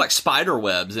 It looks like spider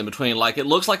webs in between. Like it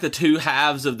looks like the two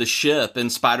halves of the ship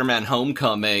in Spider-Man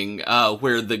Homecoming,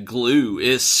 where the glue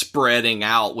is spreading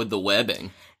out with the webbing.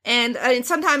 And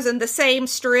sometimes in the same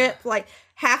strip, like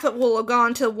half of it will have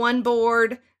gone to one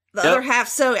board, the other half.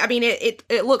 So, I mean,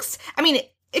 it looks, I mean,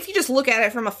 if you just look at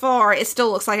it from afar, it still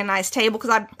looks like a nice table.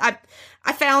 Cause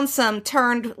I found some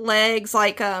turned legs,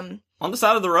 like, on the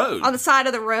side of the road. On the side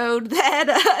of the road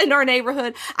that, in our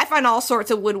neighborhood, I find all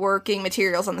sorts of woodworking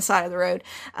materials on the side of the road,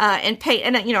 and paint.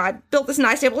 And, I built this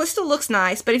nice table. It still looks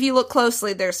nice, but if you look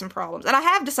closely, there's some problems. And I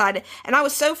have decided, and I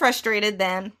was so frustrated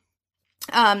then,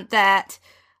 that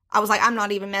I was like, I'm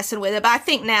not even messing with it. But I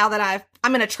think now that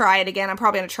I'm going to try it again. I'm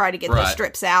probably going to try to get those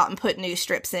strips out and put new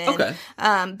strips in. Okay.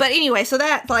 But anyway, so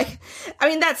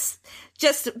that's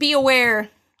just be aware.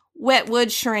 Wet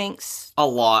wood shrinks a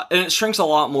lot, and it shrinks a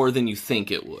lot more than you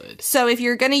think it would. So if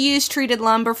you're going to use treated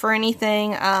lumber for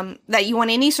anything that you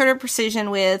want any sort of precision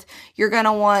with, you're going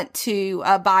to want to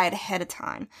buy it ahead of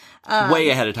time. Way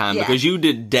ahead of time, because you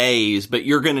did days, but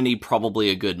you're going to need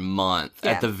probably a good month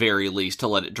at the very least to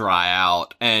let it dry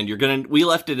out. And we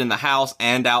left it in the house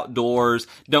and outdoors.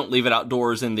 Don't leave it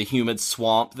outdoors in the humid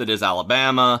swamp that is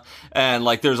Alabama. And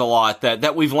there's a lot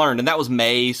that we've learned. And that was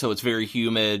May, so it's very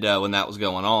humid when that was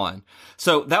going on.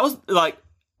 So that was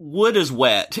wood is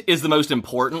wet is the most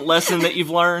important lesson that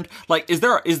you've learned. Is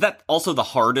that also the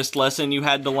hardest lesson you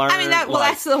had to learn? I mean,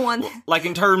 that's the one.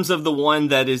 In terms of the one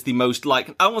that is the most, I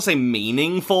don't want to say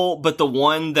meaningful, but the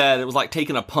one that it was like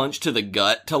taking a punch to the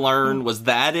gut to learn, was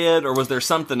that it? Or was there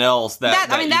something else that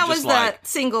was the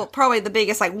single, probably the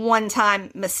biggest,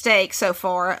 one-time mistake so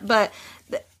far. But,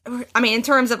 in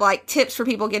terms of, tips for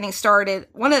people getting started,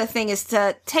 one of the things is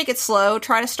to take it slow,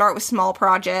 try to start with small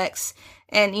projects.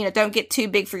 And, don't get too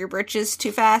big for your britches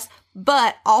too fast.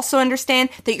 But also understand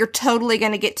that you're totally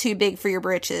going to get too big for your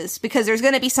britches. Because there's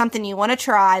going to be something you want to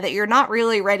try that you're not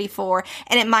really ready for.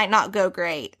 And it might not go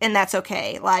great. And that's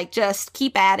okay. Just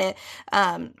keep at it.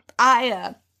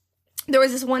 There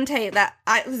was this one table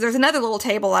there's another little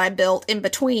table that I built in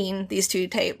between these two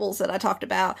tables that I talked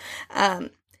about.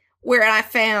 Where I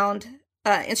found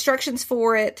instructions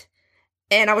for it.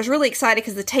 And I was really excited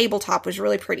because the tabletop was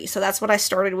really pretty. So that's what I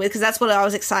started with, because that's what I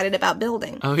was excited about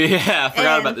building. Oh, yeah. I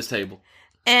forgot about this table.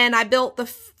 And I built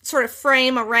the sort of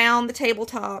frame around the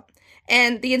tabletop.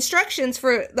 And the instructions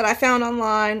that I found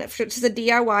online, which is a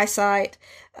DIY site,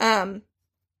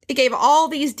 it gave all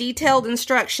these detailed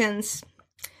instructions.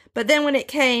 But then when it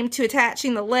came to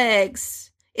attaching the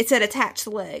legs, it said attach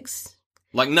the legs.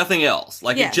 Like nothing else.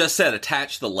 It just said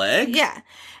attach the legs? Yeah.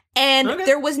 And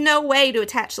there was no way to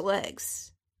attach the legs.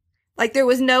 There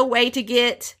was no way to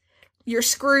get your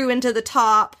screw into the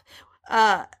top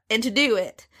and to do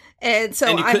it. And so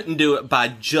you couldn't do it by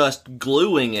just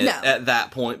gluing it at that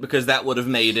point, because that would have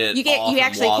made it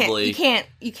wobbly.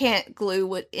 You can't glue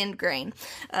with end grain.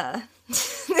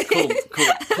 Cool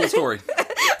story.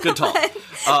 Good talk.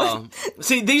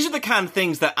 See, these are the kind of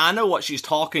things that I know what she's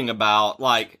talking about.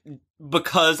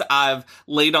 because I've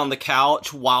laid on the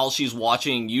couch while she's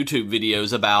watching YouTube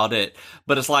videos about it.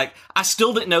 But it's like, I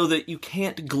still didn't know that you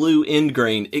can't glue end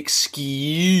grain.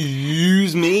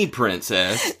 Excuse me,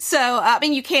 princess. So, I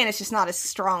mean, you can, it's just not as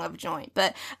strong of a joint.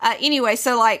 But anyway,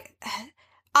 so like,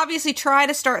 obviously try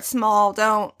to start small.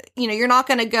 Don't, you're not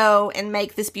going to go and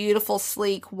make this beautiful,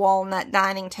 sleek walnut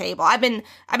dining table. I've been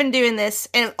doing this,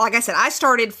 and like I said, I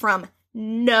started from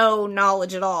no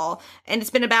knowledge at all, and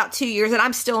it's been about 2 years, and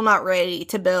I'm still not ready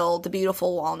to build the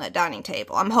beautiful walnut dining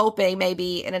table. I'm hoping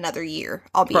maybe in another year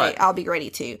I'll be ready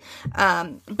to,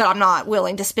 but I'm not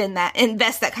willing to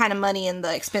invest that kind of money in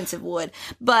the expensive wood.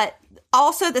 But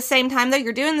also at the same time, though,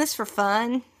 you're doing this for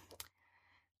fun.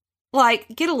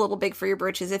 Like, get a little big for your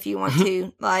britches if you want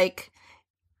to. Like,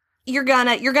 you're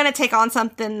gonna take on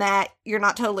something that you're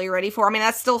not totally ready for. I mean,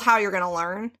 that's still how you're gonna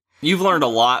learn. You've learned a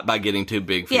lot by getting too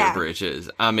big for your britches.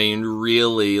 I mean,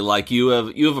 really, like, you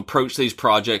have approached these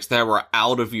projects that were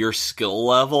out of your skill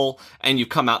level, and you've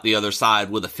come out the other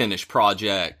side with a finished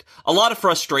project. A lot of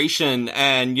frustration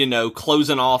and,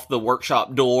 closing off the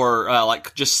workshop door,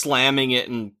 like, just slamming it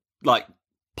and, like,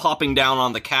 popping down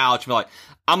on the couch and be like,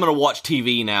 I'm gonna watch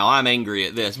TV now. I'm angry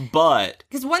at this. But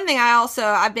because one thing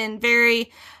I've been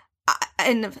very,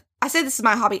 and I say this is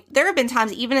my hobby. There have been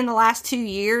times, even in the last 2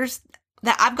 years,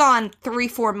 that I've gone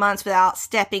 3-4 months without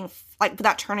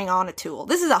turning on a tool.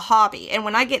 This is a hobby. And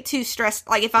when I get too stressed,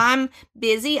 like if I'm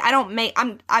busy,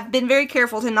 I've been very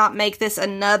careful to not make this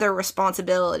another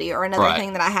responsibility or another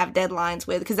thing that I have deadlines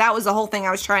with. Because that was the whole thing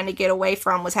I was trying to get away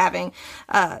from, was having,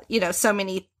 so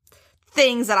many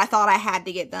things that I thought I had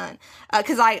to get done.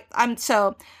 Cause I've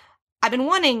been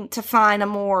wanting to find a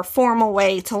more formal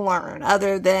way to learn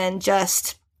other than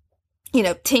just,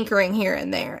 tinkering here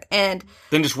and there. And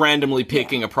then just randomly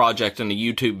picking a project in a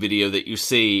YouTube video that you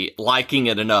see, liking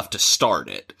it enough to start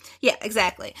it. Yeah,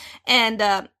 exactly. And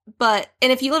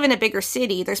if you live in a bigger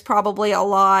city, there's probably a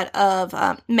lot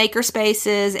of maker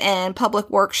spaces and public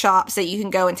workshops that you can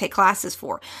go and take classes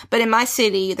for. But in my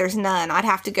city, there's none. I'd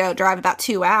have to go drive about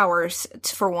 2 hours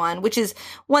for one, which is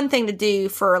one thing to do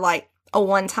for like a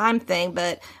one-time thing,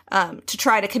 but to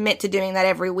try to commit to doing that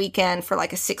every weekend for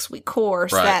like a 6-week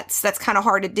course, that's kind of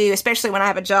hard to do, especially when I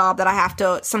have a job that I have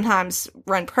to sometimes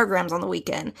run programs on the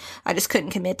weekend. I just couldn't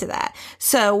commit to that.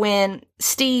 So when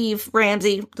Steve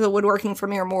Ramsey, the Woodworking for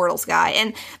Mere Mortals guy,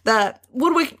 and the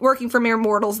Woodworking for Mere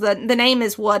Mortals, the name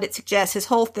is what it suggests. His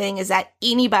whole thing is that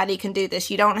anybody can do this.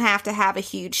 You don't have to have a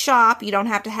huge shop. You don't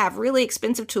have to have really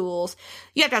expensive tools.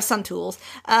 You have to have some tools.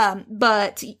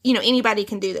 But anybody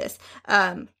can do this.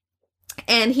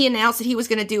 And he announced that he was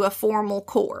going to do a formal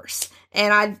course,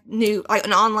 and I knew, like,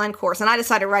 an online course, and I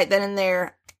decided right then and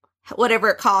there, whatever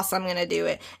it costs, I'm going to do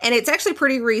it. And it's actually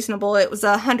pretty reasonable. It was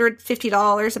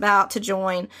 $150 about to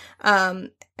join,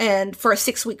 and for a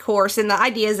 6-week course. And the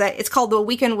idea is that it's called the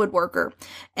Weekend Woodworker.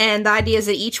 And the idea is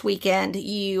that each weekend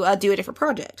you do a different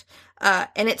project.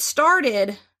 And it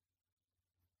started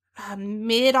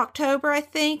mid-October, I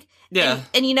think. Yeah.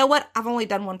 And you know what? I've only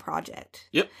done one project.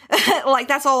 Yep. Like,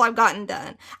 that's all I've gotten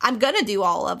done. I'm going to do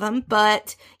all of them,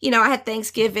 but, I had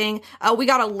Thanksgiving. We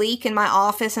got a leak in my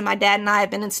office, and my dad and I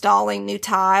have been installing new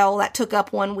tile. That took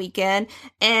up one weekend.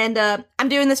 And I'm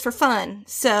doing this for fun.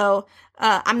 So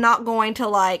I'm not going to,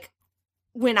 like,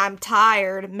 when I'm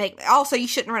tired, also, you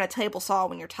shouldn't run a table saw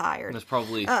when you're tired. That's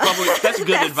probably that's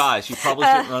good advice. You probably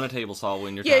shouldn't run a table saw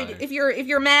when you're tired. If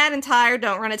you're mad and tired,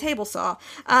 don't run a table saw.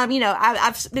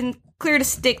 I've been clear to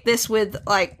stick this with,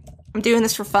 like, I'm doing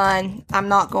this for fun. I'm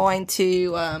not going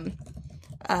to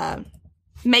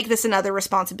make this another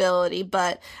responsibility,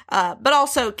 but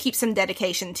also keep some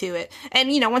dedication to it. And,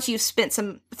 once you've spent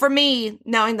for me,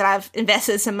 knowing that I've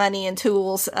invested some money in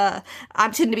tools, I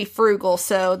tend to be frugal.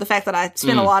 So the fact that I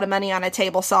spend a lot of money on a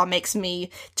table saw makes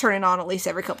me turn it on at least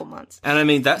every couple months. And I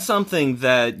mean, that's something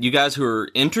that you guys who are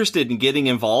interested in getting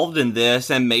involved in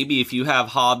this, and maybe if you have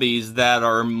hobbies that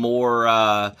are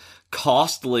more,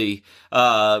 costly,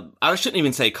 I shouldn't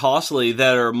even say costly,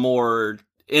 that are more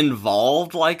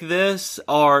involved like this,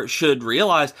 or should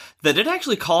realize that it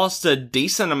actually costs a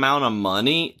decent amount of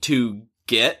money to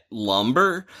get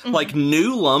lumber. Mm-hmm. Like,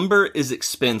 new lumber is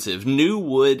expensive. New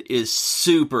wood is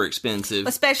super expensive.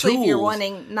 Especially if you're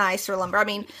wanting nicer lumber. I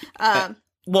mean,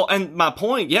 well, and my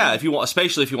point,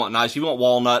 especially if you want nice, you want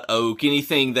walnut, oak,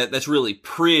 anything that's really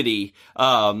pretty,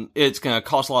 it's gonna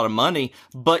cost a lot of money,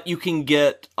 but you can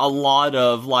get a lot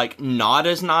of, like, not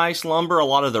as nice lumber, a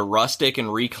lot of the rustic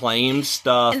and reclaimed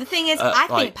stuff. And the thing is, I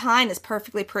think pine is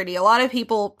perfectly pretty. A lot of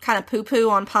people kind of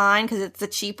poo-poo on pine because it's a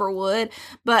cheaper wood,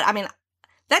 but, I mean,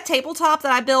 That tabletop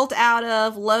that I built out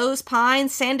of Lowe's pine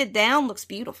sanded down looks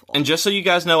beautiful. And just so you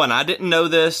guys know, and I didn't know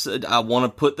this, I want to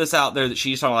put this out there that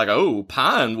she's talking like, oh,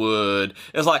 pine wood.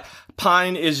 It's like,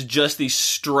 pine is just the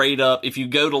straight up, if you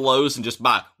go to Lowe's and just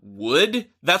buy wood,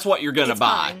 that's what you're gonna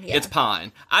buy. Pine, yeah. It's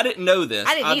pine. I didn't know this.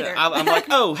 I didn't either. I'm like,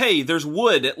 oh, hey, there's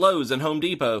wood at Lowe's and Home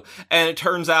Depot. And it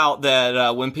turns out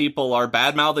that when people are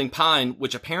bad-mouthing pine,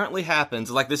 which apparently happens,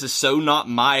 like this is so not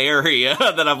my area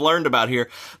that I've learned about here,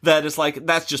 that it's like,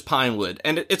 that's just pine wood.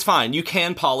 And it's fine. You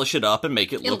can polish it up and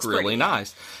make it look really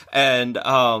nice. And,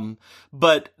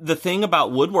 but the thing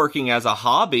about woodworking as a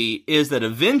hobby is that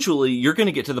eventually you're going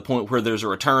to get to the point where there's a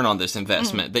return on this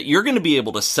investment, that you're going to be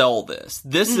able to sell this.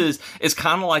 This is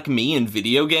kind of like me in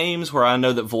video games, where I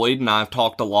know that Void and I have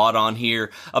talked a lot on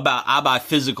here about I buy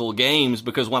physical games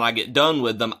because when I get done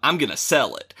with them, I'm going to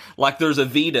sell it. Like there's a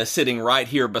Vita sitting right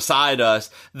here beside us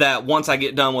that once I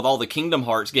get done with all the Kingdom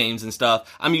Hearts games and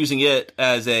stuff, I'm using it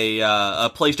as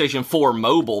a PlayStation 4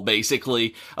 mobile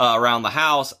basically around the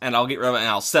house, and I'll get rid of it and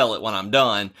I'll sell it when I'm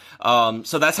done.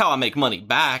 So that's how I make money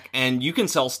back. And you can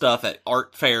sell stuff at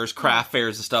art fairs, craft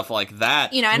fairs, and stuff like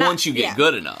that. You know, once you get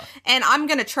good enough. And I'm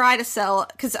going to try to sell,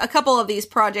 because a couple of these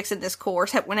projects in this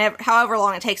course, however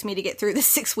long it takes me to get through the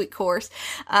 6-week course,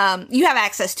 you have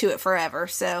access to it forever.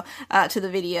 So to the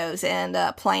videos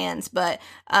and plans, but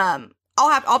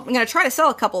I'm going to try to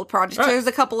sell a couple of projects. Right. There's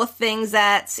a couple of things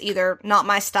that's either not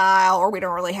my style or we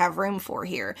don't really have room for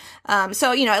here.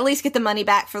 So, you know, at least get the money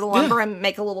back for the lumber and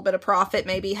make a little bit of profit,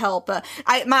 maybe help.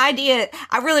 My idea,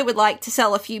 I really would like to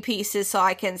sell a few pieces so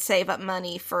I can save up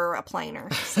money for a planer.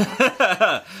 So.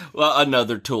 Well,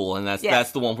 another tool, and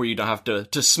that's the one where you don't have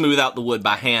to smooth out the wood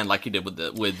by hand like you did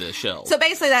with the shells. So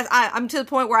basically, I'm to the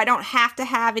point where I don't have to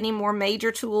have any more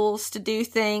major tools to do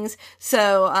things.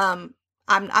 So,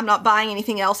 I'm not buying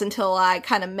anything else until I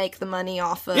kind of make the money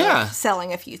off of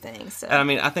selling a few things. So. I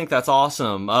mean, I think that's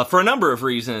awesome for a number of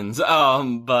reasons.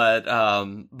 But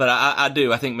I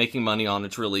do. I think making money on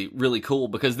it's really, really cool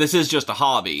because this is just a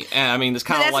hobby. And I mean, it's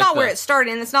kind of like that's not where it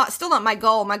started, and it's still not my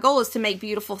goal. My goal is to make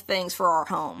beautiful things for our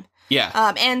home.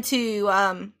 Yeah. And to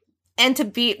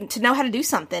know how to do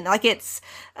something. Like it's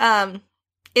fun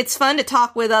to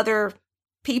talk with other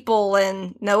people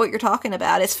and know what you're talking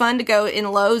about. It's fun to go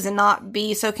in Lowe's and not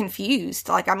be so confused.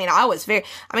 Like, I mean,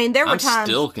 there were times. I'm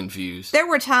still confused. There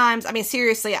were times, I mean,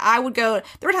 seriously, there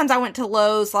were times I went to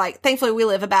Lowe's, like, thankfully we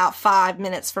live about 5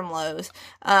 minutes from Lowe's,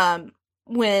 I'd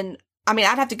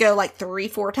have to go like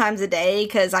 3-4 times a day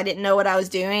because I didn't know what I was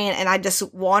doing and I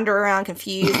just wander around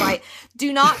confused. Like,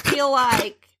 do not feel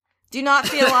like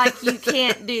you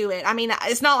can't do it. I mean,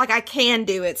 it's not like I can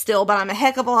do it still, but I'm a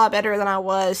heck of a lot better than I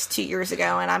was 2 years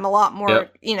ago. And I'm a lot more,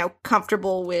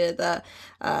 comfortable with,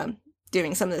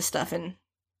 doing some of this stuff and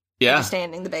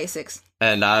understanding the basics.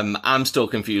 And I'm still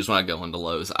confused when I go into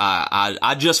Lowe's.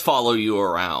 I just follow you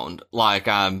around. Like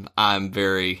I'm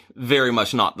very, very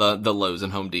much not the Lowe's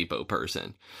and Home Depot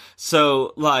person.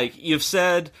 So, like, you've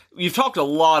talked a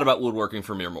lot about woodworking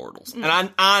for mere mortals. Mm.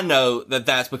 And I know that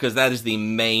that's because that is the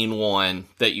main one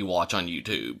that you watch on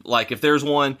YouTube. Like, if there's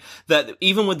one that,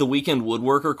 even with the Weekend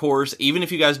Woodworker course, even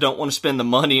if you guys don't want to spend the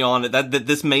money on it, that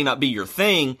this may not be your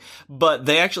thing, but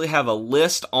they actually have a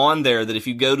list on there that if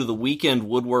you go to the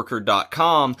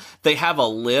weekendwoodworker.com, they have a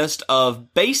list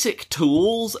of basic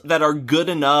tools that are good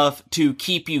enough to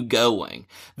keep you going.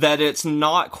 That it's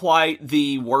not quite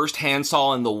the worst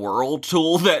handsaw in the world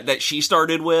tool that she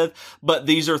started with, but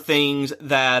these are things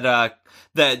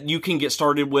that you can get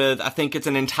started with. I think it's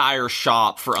an entire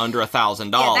shop for under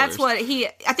 $1,000. Yeah, that's what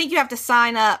I think you have to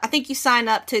sign up. I think you sign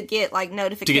up to get like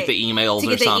notifications. To get the emails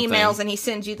or something. Emails, and he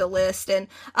sends you the list. And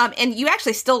you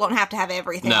actually still don't have to have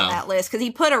everything on that list because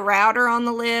he put a router on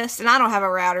the list, and I don't have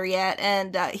a router yet.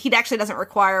 And he actually doesn't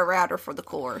require a router for the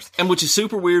course. And which is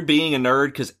super weird being a nerd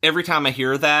because every time I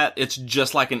hear that, it's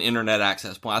just like an internet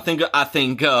access point. I think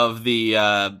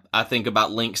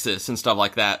about Linksys and stuff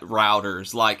like that,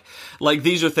 routers, like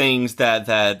these are things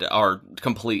that are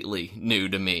completely new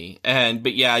to me.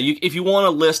 But yeah, if you want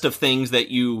a list of things that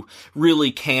you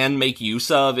really can make use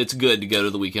of, it's good to go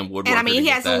to the Weekend Woodworker. And I mean, he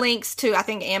has links to, I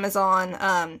think,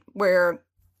 Amazon, ones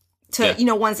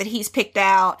that he's picked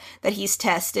out, that he's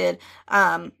tested.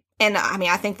 And I mean,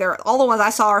 I think all the ones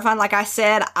I saw are fun. Like I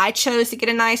said, I chose to get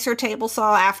a nicer table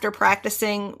saw after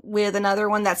practicing with another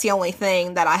one. That's the only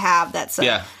thing that I have that's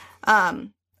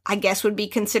I guess would be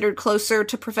considered closer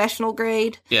to professional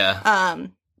grade. Yeah.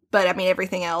 But I mean,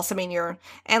 everything else, I mean,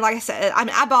 and like I said,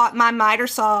 I bought my miter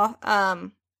saw,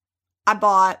 I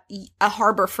bought a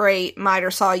Harbor Freight miter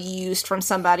saw used from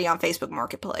somebody on Facebook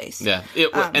Marketplace. Yeah.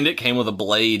 And it came with a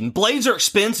blade. And blades are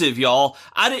expensive, y'all.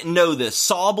 I didn't know this.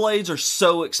 Saw blades are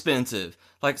so expensive.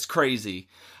 Like, it's crazy.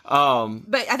 But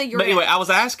I think you're But anyway, I was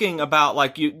asking about,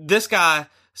 like, this guy,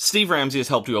 Steve Ramsey, has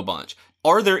helped you a bunch.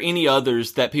 Are there any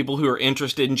others that people who are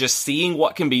interested in just seeing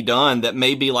what can be done that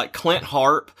may be like Clint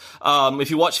Harp? If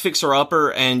you watch Fixer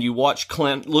Upper and you watch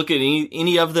Clint, look at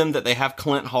any of them that they have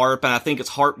Clint Harp, and I think it's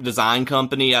Harp Design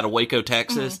Company out of Waco,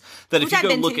 Texas. That if Which you I've go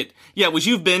been look to. at, which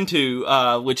you've been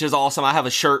to, which is awesome. I have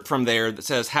a shirt from there that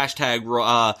says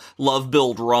hashtag Love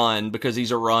Build Run because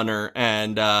he's a runner,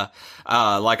 and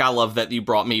like, I love that you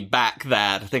brought me back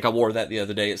that. I think I wore that the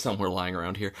other day. It's somewhere lying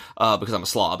around here, because I'm a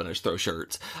slob and I just throw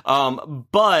shirts.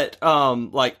 But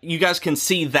like, you guys can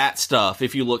see that stuff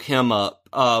if you look him up.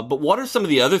 But what are some of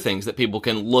the other things that people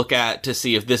can look at to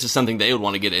see if this is something they would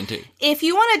want to get into? If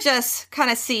you want to just kind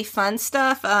of see fun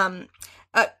stuff,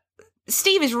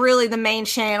 Steve is really the main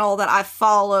channel that I've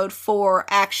followed for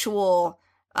actual,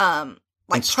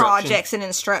 like projects and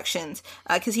instructions,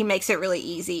 because he makes it really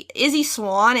easy. Izzy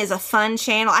Swan is a fun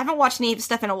channel. I haven't watched any of his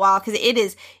stuff in a while because it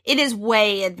is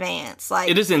way advanced. Like,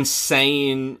 it is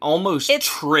insane, almost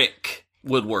trick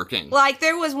woodworking. Like,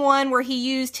 there was one where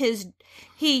he used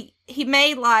he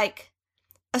made like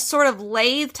a sort of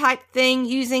lathe type thing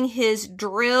using his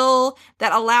drill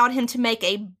that allowed him to make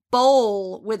a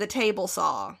bowl with a table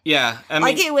saw. Yeah, I mean,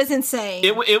 like, it was insane.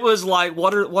 It was like,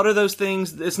 what are those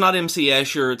things? It's not MC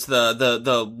Escher. It's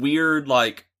the weird,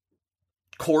 like,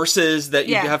 courses that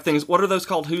you have things. What are those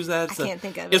called? Who's that? I can't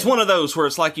think of it. It's one of those where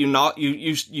it's like you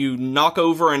knock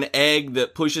over an egg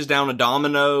that pushes down a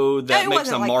domino that makes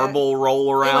a marble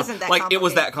roll around. It wasn't that like, it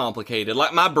was that complicated.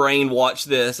 Like, my brain watched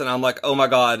this and I'm like, oh my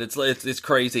god, it's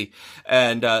crazy.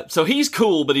 And so he's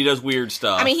cool, but he does weird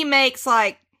stuff. I mean,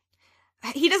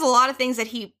 he does a lot of things that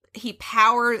he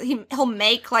powers. He'll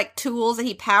make like tools that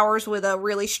he powers with a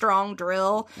really strong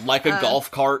drill, like a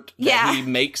golf cart that he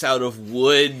makes out of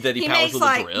wood that he powers with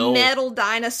a drill. He makes like metal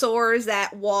dinosaurs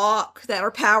that walk that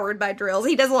are powered by drills.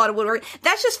 He does a lot of woodwork.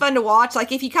 That's just fun to watch.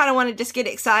 Like, if you kind of want to just get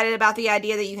excited about the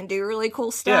idea that you can do really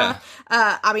cool stuff.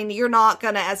 I mean, you're not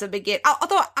gonna, as a beginner.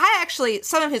 Although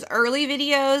some of his early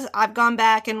videos I've gone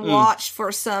back and watched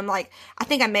for some, like, I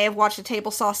think I may have watched a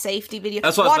table saw safety video.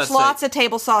 That's what I was about to say. Lots of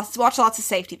table saws. Watch lots of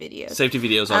safety videos. Safety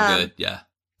videos are good, yeah.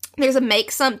 There's a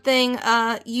Make Something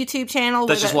YouTube channel.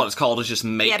 That's just what it's called, is just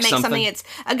Make Something. It's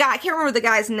a guy, I can't remember the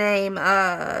guy's name,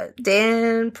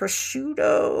 Dan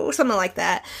Prosciutto, something like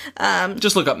that.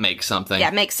 Just look up Make Something. Yeah,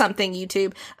 Make Something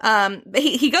YouTube. But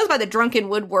he goes by the Drunken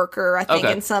Woodworker, I think,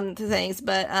 in some things.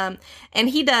 But and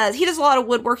he does a lot of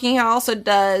woodworking. He also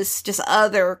does just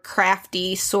other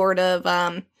crafty sort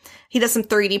of, he does some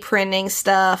 3D printing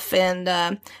stuff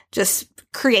and just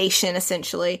creation,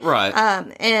 essentially. Right.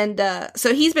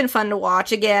 So he's been fun to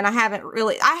watch. Again, I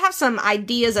have some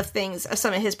ideas of things, of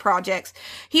some of his projects.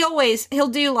 He'll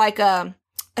do like a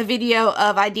video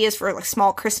of ideas for like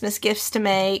small Christmas gifts to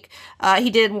make. He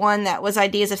did one that was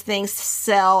ideas of things to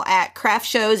sell at craft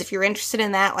shows. If you're interested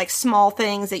in that, like small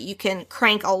things that you can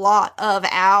crank a lot of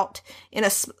out in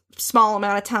a small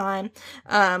amount of time.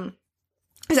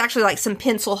 There's actually like some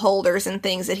pencil holders and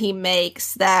things that he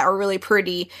makes that are really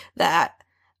pretty that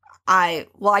I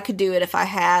could do it if I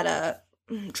had a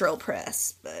drill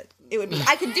press, but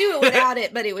I could do it without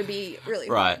it, but it would be really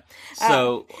fun. Right.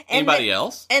 So, anybody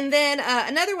else? And then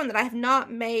another one that I have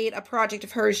not made a project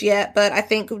of hers yet, but I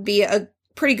think would be a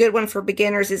pretty good one for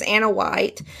beginners is Anna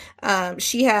White.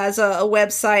 She has a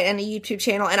website and a YouTube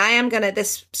channel, and I am going to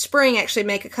this spring actually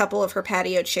make a couple of her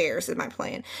patio chairs is my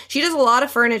plan. She does a lot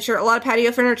of furniture, a lot of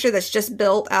patio furniture that's just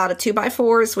built out of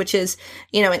 2x4s, which is,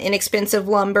 an inexpensive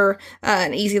lumber,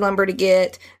 an easy lumber to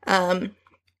get.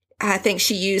 I think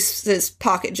she uses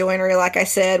pocket joinery, like I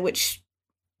said, which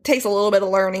takes a little bit of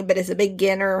learning, but is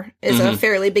a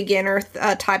fairly beginner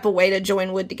type of way to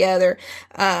join wood together.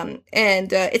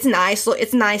 It's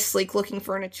nice, sleek looking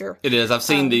furniture. It is. I've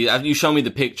seen you show me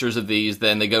the pictures of these,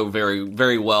 then they go very,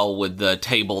 very well with the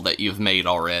table that you've made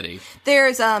already.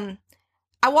 There's, I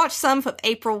watched some of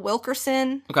April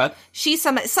Wilkerson. Okay.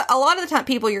 A lot of the time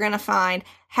people you're going to find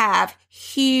have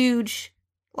huge,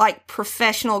 like,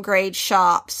 professional grade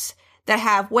shops that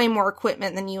have way more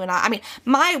equipment than you and I. I mean,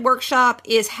 my workshop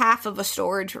is half of a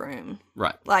storage room.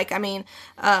 Right. Like, I mean,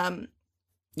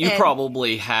 you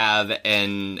probably have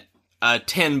a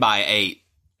 10 by 8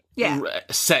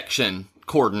 section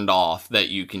cordoned off that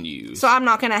you can use. So I'm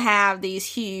not going to have these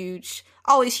huge,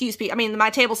 all these huge pieces. I mean, my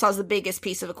table saw is the biggest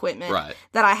piece of equipment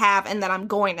that I have and that I'm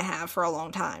going to have for a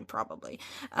long time, probably.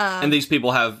 And these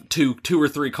people have two or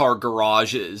three car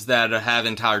garages that have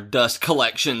entire dust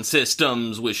collection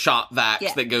systems with shop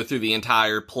vacs that go through the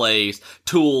entire place,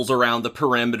 tools around the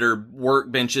perimeter,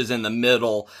 workbenches in the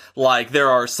middle. Like, there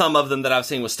are some of them that I've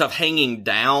seen with stuff hanging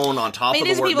down on top of the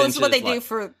workbenches. People, this is what they do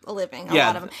for a living, a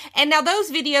lot of them. And now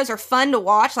those videos are fun to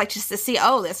watch, like, just to see,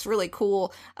 oh, that's really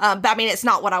cool. But I mean, it's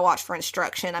not what I watch for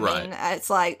instruction. I mean, it's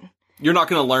like, you're not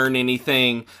going to learn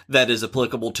anything that is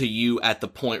applicable to you at the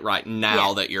point right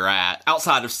now that you're at.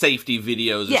 Outside of safety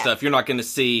videos and stuff, you're not going to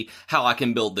see how I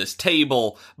can build this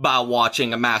table by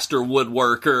watching a master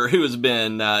woodworker who has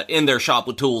been in their shop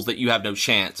with tools that you have no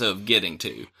chance of getting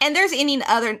to. And there's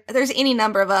any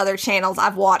number of other channels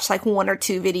I've watched like one or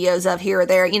two videos of here or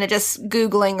there, you know, just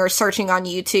Googling or searching on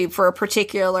YouTube for a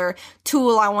particular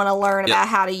tool I want to learn about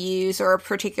how to use, or a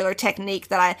particular technique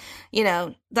that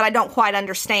I don't quite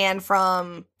understand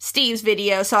from Steve's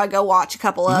video, so I go watch a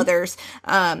couple others.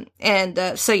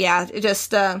 So yeah,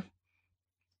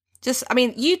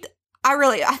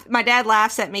 my dad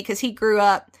laughs at me because he grew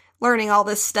up learning all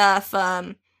this stuff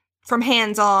from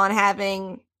hands-on,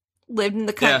 having lived in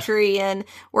the country and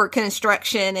worked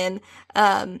construction, and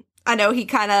I know he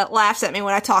kind of laughs at me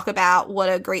when I talk about what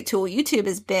a great tool YouTube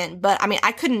has been, but I mean,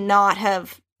 I could not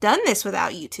have done this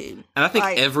without YouTube. And I think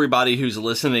everybody who's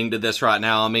listening to this right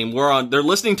now, I mean, they're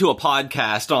listening to a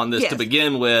podcast on this to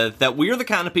begin with, that we're the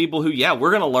kind of people who,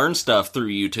 we're going to learn stuff through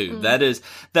YouTube. That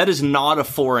is not a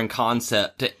foreign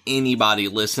concept to anybody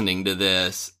listening to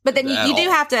this. But then you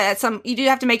do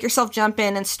have to make yourself jump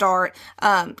in and start.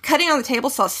 Cutting on the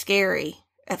table saw scary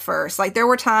at first. Like, there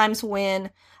were times when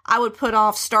I would put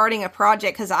off starting a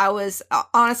project because I was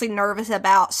honestly nervous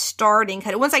about starting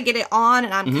cutting. Once I get it on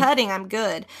and I'm cutting, I'm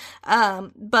good.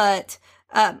 But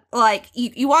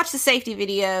you watch the safety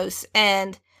videos,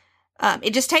 and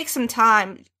it just takes some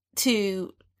time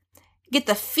to get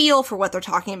the feel for what they're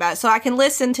talking about. So I can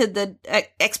listen to the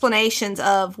explanations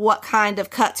of what kind of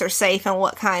cuts are safe and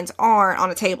what kinds aren't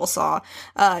on a table saw,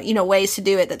 ways to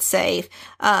do it that's safe.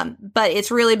 But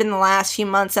it's really been the last few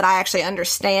months that I actually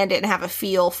understand it and have a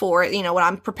feel for it. You know, when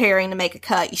I'm preparing to make a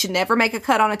cut, you should never make a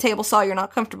cut on a table saw you're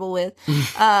not comfortable with.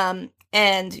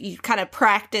 And you kind of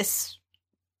practice,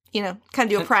 kind of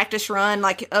do a practice run,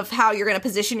 like, of how you're going to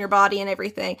position your body and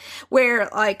everything. Where,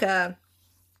 like,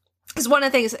 is one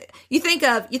of the things you think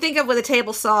of with a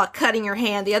table saw cutting your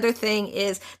hand. The other thing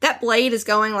is that blade is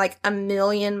going like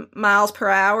 1,000,000 miles per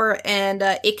hour, and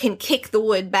it can kick the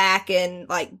wood back and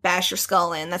like bash your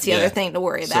skull in. That's the other thing to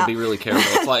worry about. So be really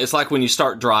careful. It's like when you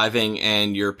start driving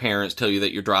and your parents tell you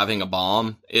that you're driving a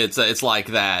bomb. It's like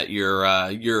that.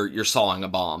 You're sawing a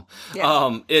bomb.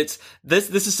 Yeah.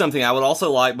 This is something I would also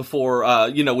like before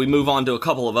we move on to a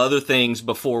couple of other things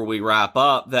before we wrap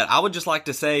up, that I would just like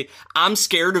to say I'm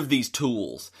scared of these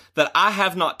tools, that I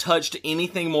have not touched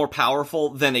anything more powerful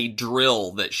than a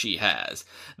drill that she has.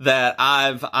 That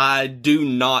I do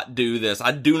not do this.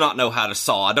 I do not know how to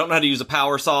saw. I don't know how to use a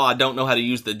power saw. I don't know how to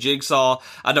use the jigsaw.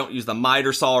 I don't use the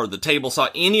miter saw or the table saw.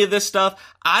 Any of this stuff,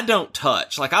 I don't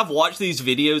touch. Like, I've watched these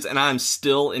videos and I'm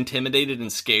still intimidated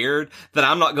and scared that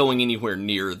I'm not going anywhere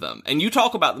near them. And you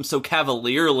talk about them so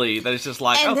cavalierly that it's just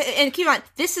like, and keep in mind,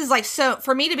 this is like, so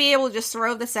for me to be able to just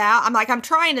throw this out, I'm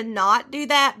trying to not do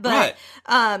that, but,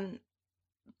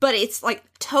 but it's like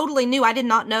totally new. I did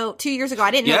not know 2 years ago.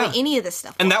 I didn't know any of this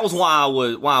stuff. And that was why I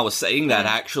was saying that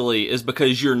actually, is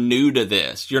because you're new to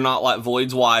this. You're not like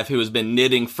Void's wife, who has been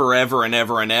knitting forever and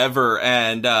ever and ever.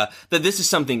 And, that this is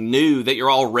something new that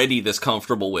you're already this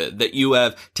comfortable with, that you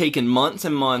have taken months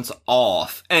and months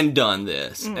off and done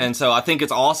this. And so I think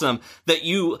it's awesome that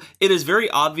it is very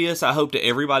obvious, I hope, to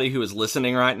everybody who is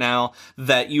listening right now,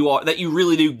 that you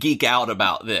really do geek out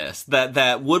about this,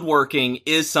 that woodworking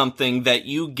is something that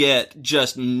you get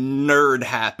just nerd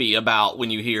happy about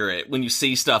when you hear it, when you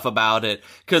see stuff about it.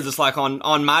 Cause it's like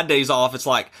on my days off, it's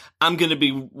like, I'm going to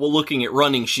be looking at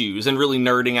running shoes and really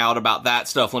nerding out about that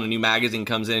stuff when a new magazine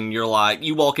comes in. You're like,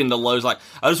 you walk into Lowe's, like,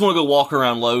 I just want to go walk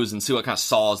around Lowe's and see what kind of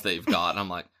saws they've got. And I'm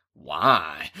like,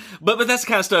 why? But that's the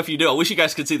kind of stuff you do. I wish you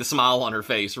guys could see the smile on her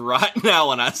face right now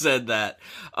when I said that.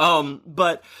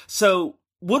 But so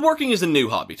woodworking is a new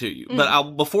hobby to you,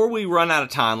 but before we run out of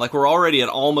time, like, we're already at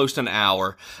almost an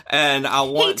hour, and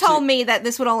He told me that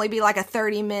this would only be like a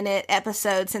 30-minute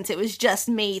episode since it was just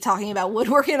me talking about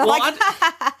woodworking.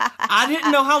 I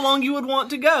didn't know how long you would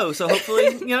want to go, so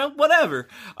hopefully, whatever.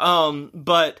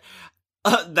 But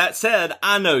That said,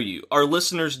 I know you. Our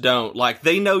listeners don't. Like,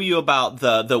 they know you about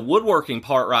the woodworking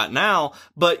part right now,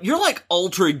 but you're like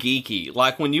ultra geeky.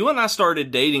 Like, when you and I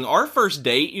started dating, our first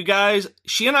date, you guys,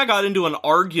 she and I got into an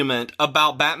argument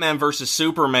about Batman versus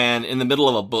Superman in the middle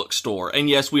of a bookstore. And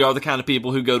yes, we are the kind of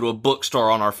people who go to a bookstore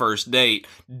on our first date.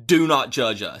 Do not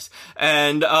judge us.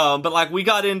 And, but like, we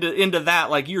got into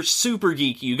that. Like, you're super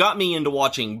geeky. You got me into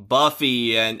watching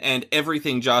Buffy and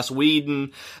everything Joss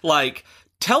Whedon. Like,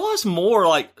 tell us more,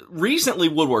 like, recently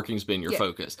woodworking's been your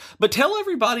focus, but tell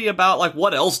everybody about, like,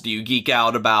 what else do you geek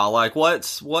out about? Like,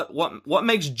 what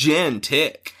makes Jen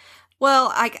tick?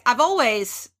 Well, I've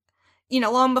always,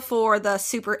 long before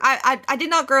I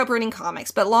did not grow up reading comics,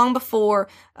 but long before,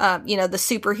 the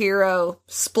superhero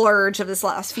splurge of this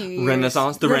last few years.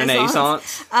 Renaissance.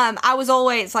 I was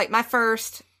always, like, my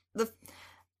first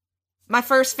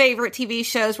favorite TV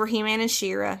shows were He-Man and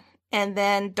She-Ra, and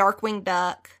then Darkwing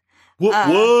Duck.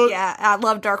 What? Yeah, I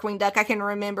love Darkwing Duck. I can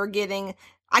remember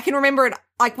it,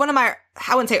 like, one of my,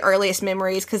 I wouldn't say earliest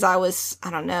memories, because I was, I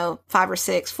don't know, 5 or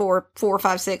 6, 4 or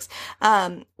 5, 6,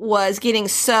 was getting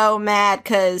so mad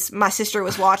because my sister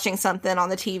was watching something on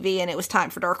the TV and it was time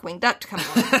for Darkwing Duck to come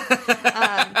on.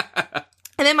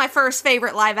 And then my first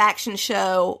favorite live action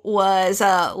show was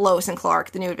Lois and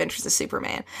Clark, The New Adventures of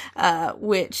Superman,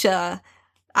 which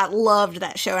I loved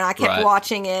that show, and I kept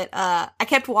watching it. I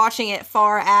kept watching it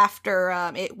far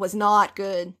after it was not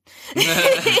good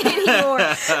anymore.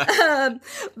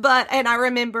 And I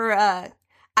remember I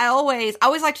always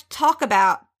like to talk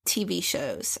about TV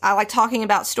shows. I like talking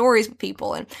about stories with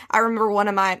people, and I remember one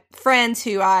of my friends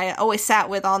who I always sat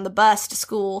with on the bus to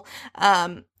school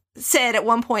said at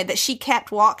one point that she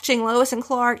kept watching Lois and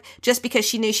Clark just because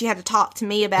she knew she had to talk to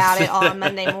me about it on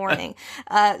Monday morning.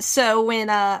 So when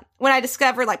I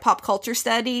discovered, like, pop culture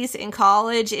studies in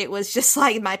college, it was just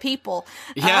like my people.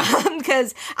 Yeah.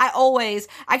 Because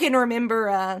I can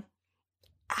remember,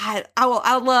 I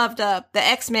loved the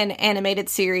X-Men animated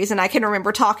series, and I can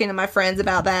remember talking to my friends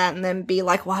about that and then be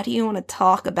like, why do you want to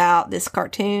talk about this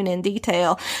cartoon in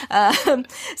detail?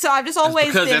 So I've just always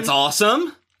because it's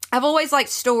awesome. I've always liked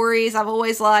stories. I've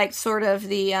always liked sort of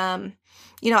the,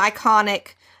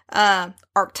 iconic,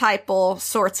 archetypal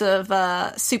sorts of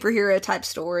superhero type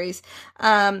stories.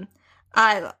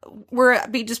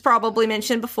 We just probably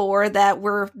mentioned before that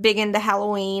we're big into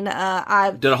Halloween.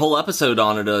 I did a whole episode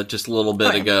on it just a little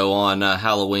bit ago on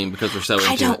Halloween because we're so into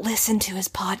it. I don't listen to his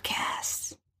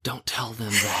podcasts. Don't tell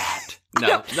them that.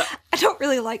 No. I don't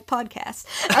really like podcasts.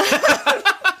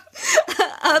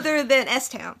 Other than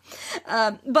S-Town.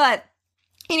 But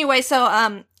anyway,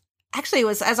 so actually it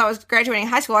was as I was graduating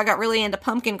high school, I got really into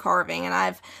pumpkin carving, and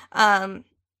I've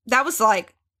that was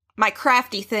like my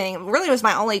crafty thing. It really was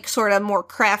my only sort of more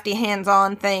crafty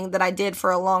hands-on thing that I did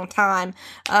for a long time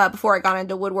before I got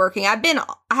into woodworking. I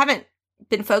haven't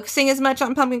been focusing as much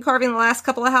on pumpkin carving the last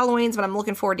couple of Halloweens, but I'm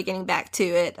looking forward to getting back to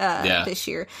it this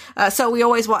year. So we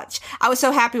always watch. I was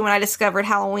so happy when I discovered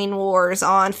Halloween Wars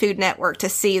on Food Network to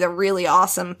see the really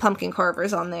awesome pumpkin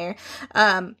carvers on there.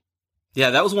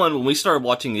 Yeah, that was one when we started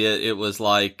watching it. It was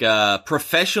like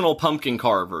professional pumpkin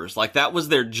carvers. Like, that was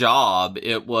their job.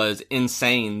 It was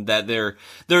insane that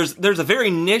there's a very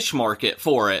niche market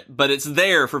for it, but it's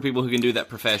there for people who can do that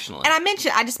professionally. And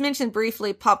I just mentioned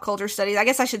briefly pop culture studies. I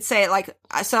guess I should say it like,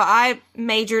 so I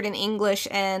majored in English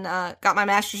and got my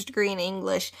master's degree in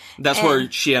English. That's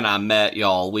where she and I met,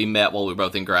 y'all. We met while we were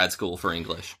both in grad school for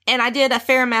English. And I did a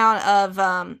fair amount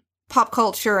of pop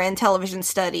culture and television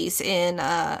studies in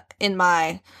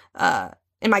my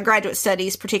graduate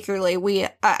studies. Particularly, we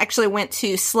actually went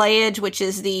to Slayage, which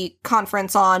is the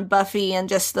conference on Buffy and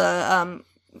just the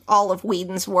all of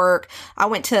Whedon's work. I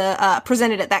went to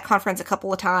presented at that conference a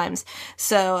couple of times.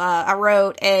 So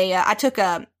I took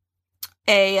a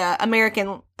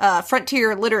American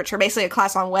frontier literature, basically a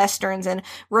class on Westerns, and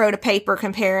wrote a paper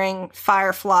comparing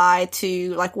Firefly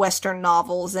to, like, Western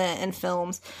novels and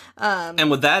films.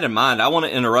 And with that in mind, I want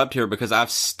to interrupt here because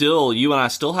you and I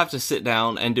still have to sit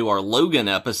down and do our Logan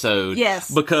episode.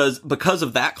 Yes. Because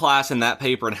of that class and that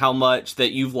paper and how much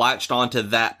that you've latched onto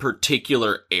that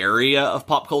particular area of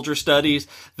pop culture studies,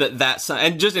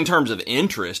 and just in terms of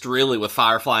interest, really, with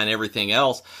Firefly and everything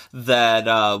else,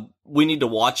 that, we need to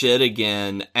watch it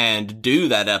again and do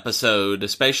that episode,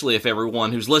 especially if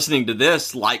everyone who's listening to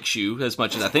this likes you as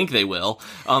much as I think they will.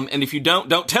 And if you don't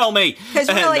tell me. Because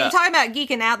really, you're talking about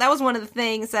geeking out. That was one of the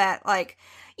things that, like,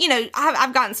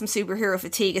 I've gotten some superhero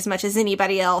fatigue as much as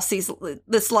anybody else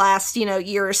this last,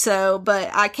 year or so. But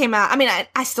I came out,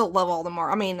 I still love all the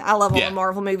Marvel. I love all the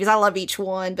Marvel movies. I love each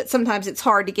one. But sometimes it's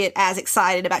hard to get as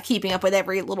excited about keeping up with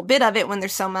every little bit of it when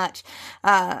there's so much.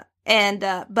 And,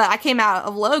 but I came out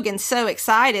of Logan so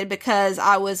excited because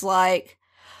I was like,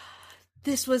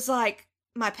 this was like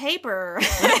my paper.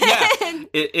 Yeah.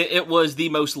 It was the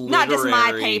most literary. Not just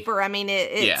my paper. I mean,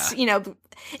 it's, you know,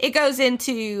 it goes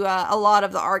into a lot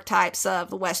of the archetypes of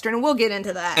the Western, and we'll get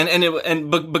into that.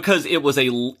 Because it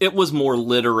was more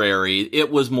literary,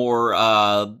 it was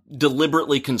more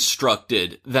deliberately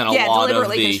constructed than a lot of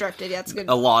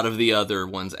a lot of the other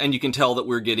ones. And you can tell that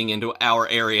we're getting into our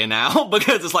area now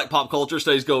because it's like pop culture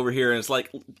studies go over here, and it's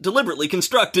like deliberately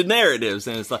constructed narratives,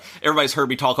 and it's like everybody's heard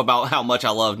me talk about how much I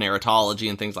love narratology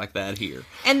and things like that here.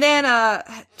 And then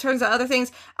in terms of other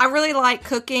things, I really like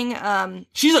cooking.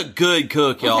 She's a good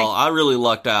cook. Y'all, I really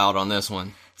lucked out on this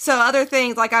one. So other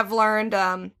things, like I've learned,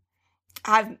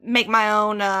 I make my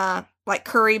own, like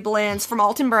curry blends from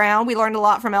Alton Brown. We learned a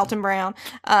lot from Alton Brown.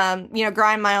 You know,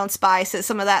 grind my own spices.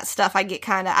 Some of that stuff I can get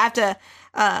kind of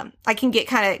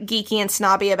geeky and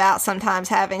snobby about sometimes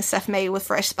having stuff made with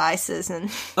fresh spices. And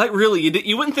like really,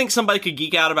 you wouldn't think somebody could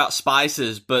geek out about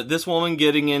spices, but this woman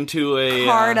getting into a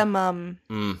cardamom.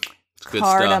 It's good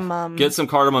stuff. Get some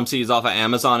cardamom seeds off of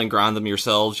Amazon and grind them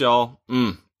yourselves, y'all.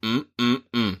 You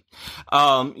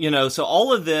know, so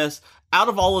out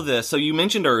of all of this, so you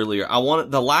mentioned earlier,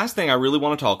 the last thing I really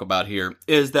want to talk about here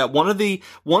is that one of the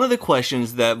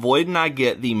questions that Void and I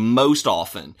get the most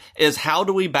often is how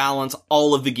do we balance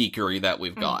all of the geekery that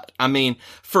we've got? I mean,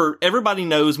 for everybody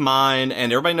knows mine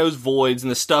and everybody knows Void's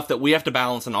and the stuff that we have to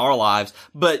balance in our lives,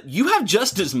 but you have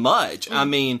just as much. I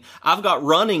mean, I've got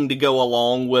running to go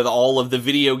along with all of the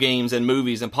video games and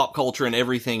movies and pop culture and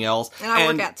everything else. And I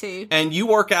work out too. And you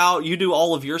work out, you do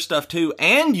all of your stuff too,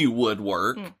 and you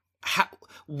woodwork.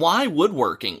 Why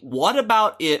woodworking? What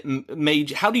about it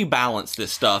how do you balance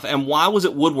this stuff? And why was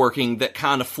it woodworking that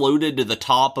kind of floated to the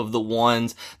top of the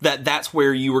ones that's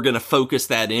where you were going to focus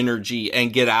that energy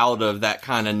and get out of that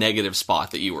kind of negative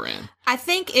spot that you were in? I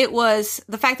think it was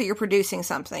the fact that you're producing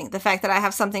something, the fact that I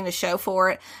have something to show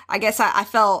for it. I guess I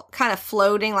felt kind of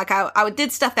floating, like I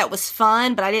did stuff that was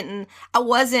fun, but I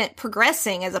wasn't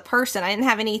progressing as a person. I didn't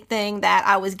have anything that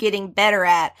I was getting better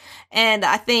at. And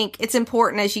I think it's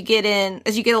important as you get a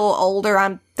little older,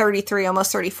 I'm 33,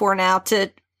 almost 34 now,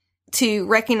 to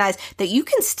recognize that you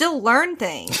can still learn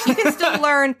things. You can still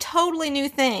learn totally new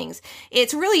things.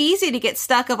 It's really easy to get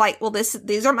stuck of like, well,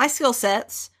 these are my skill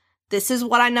sets. This is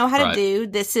what I know how to do.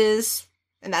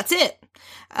 And that's it.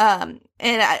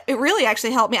 It really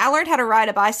actually helped me. I learned how to ride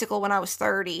a bicycle when I was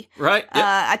 30. Right.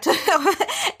 Yep.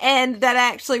 And that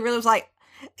actually really was like,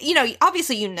 you know,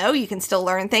 obviously, you can still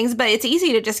learn things, but it's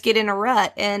easy to just get in a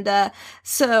rut. And,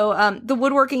 so the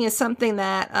woodworking is something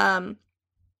that,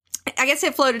 I guess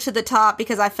it floated to the top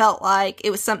because I felt like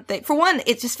it was something, for one,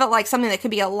 it just felt like something that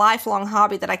could be a lifelong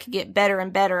hobby that I could get better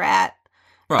and better at.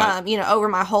 Right. You know, over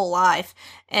my whole life.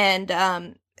 And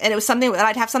it was something that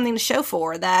I'd have something to show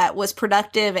for that was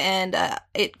productive. And,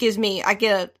 I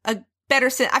get a better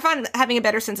sense, I find having a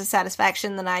better sense of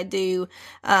satisfaction than I do,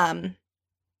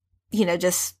 you know,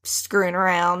 just screwing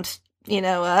around, you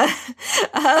know,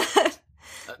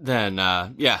 Then,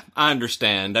 yeah, I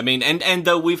understand. I mean, and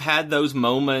though we've had those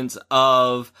moments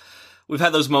of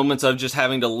just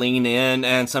having to lean in,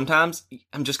 and sometimes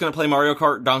I'm just going to play Mario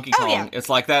Kart Donkey Kong. Yeah. It's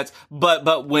like that. But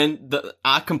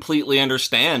I completely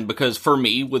understand, because for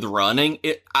me with running,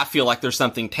 I feel like there's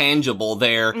something tangible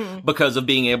there because of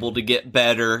being able to get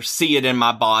better, see it in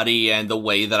my body and the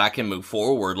way that I can move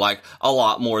forward, like a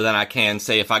lot more than I can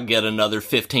say if I get another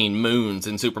 15 moons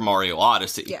in Super Mario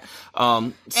Odyssey. Yeah.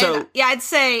 I'd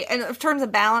say in terms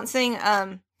of balancing,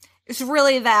 it's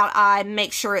really that I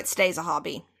make sure it stays a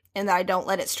hobby. And that I don't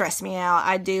let it stress me out.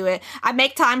 I do it. I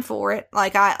make time for it.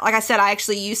 Like I said, I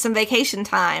actually use some vacation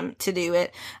time to do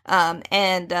it.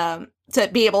 To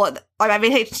be able to, like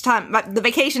the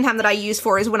vacation time that I use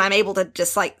for is when I'm able to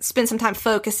just like spend some time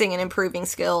focusing and improving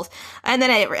skills. And then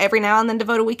every now and then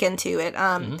devote a weekend to it.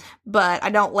 But I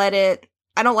don't let it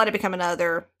become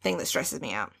another thing that stresses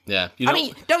me out. Yeah. I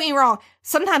mean, don't get me wrong.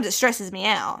 Sometimes it stresses me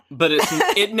out. But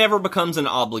it never becomes an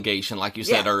obligation, like you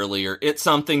said earlier. It's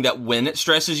something that when it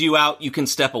stresses you out, you can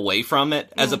step away from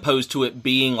it, as opposed to it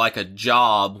being like a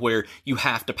job where you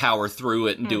have to power through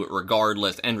it and do it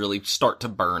regardless and really start to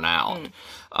burn out.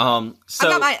 So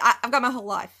I've got my whole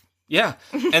life. Yeah.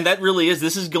 And that really is,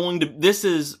 this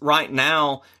is right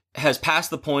now has passed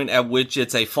the point at which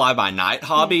it's a fly-by-night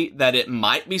hobby, that it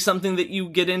might be something that you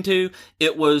get into.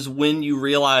 It was when you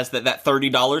realized that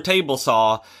 $30 table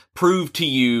saw proved to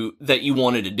you that you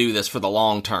wanted to do this for the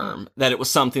long term, that it was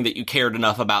something that you cared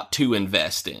enough about to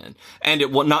invest in. And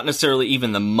it was not necessarily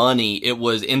even the money, it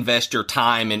was invest your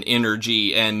time and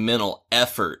energy and mental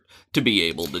effort to be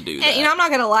able to do that. And, I'm not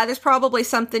going to lie, there's probably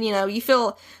something, you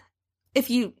feel if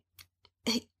you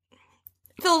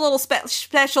feel a little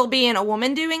special being a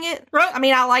woman doing it. Right. I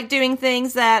mean, I like doing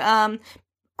things that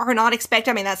are not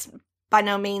expected. I mean, that's by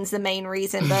no means the main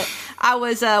reason, but I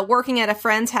was working at a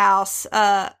friend's house,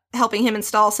 helping him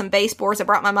install some baseboards. I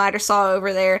brought my miter saw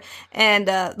over there, and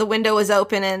the window was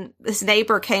open, and this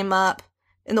neighbor came up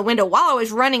in the window while I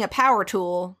was running a power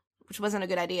tool, which wasn't a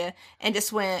good idea, and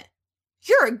just went,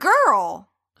 "You're a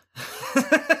girl."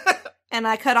 And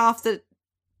I cut off the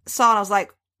saw, and I was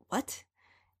like, "What?"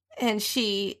 And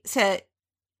she said,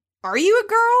 "Are you a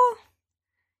girl?"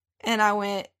 And I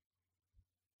went,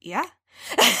 "Yeah."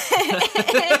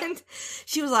 And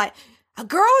she was like, "A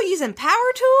girl using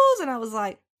power tools?" And I was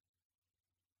like,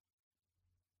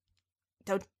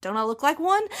 Don't I look like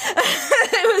one?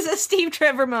 It was a Steve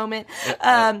Trevor moment,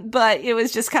 but it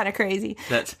was just kind of crazy.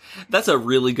 That's a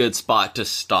really good spot to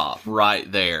stop right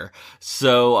there.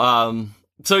 So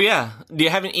yeah, do you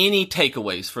have any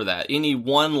takeaways for that? Any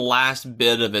one last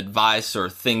bit of advice or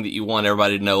thing that you want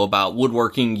everybody to know about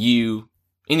woodworking?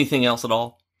 Anything else at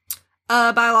all?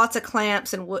 Buy lots of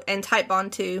clamps and Type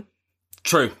Bond too.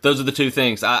 True. Those are the two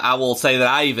things. I will say that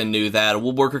I even knew that a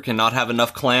woodworker cannot have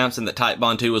enough clamps, and that Type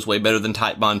Bond 2 is way better than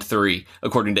Type Bond 3,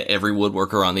 according to every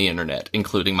woodworker on the internet,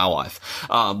 including my wife,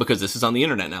 because this is on the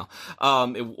internet now,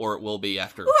 or it will be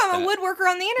after. Ooh, I'm a woodworker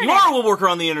on the internet. You are a woodworker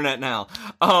on the internet now.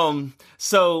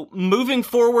 So moving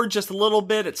forward just a little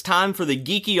bit, it's time for the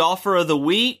geeky offer of the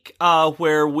week,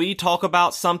 where we talk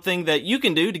about something that you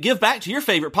can do to give back to your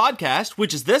favorite podcast,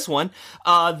 which is this one.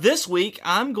 This week,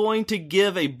 I'm going to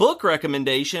give a book recommendation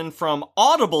from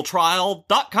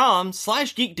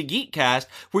audibletrial.com/geek2geekcast,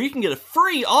 where you can get a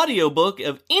free audiobook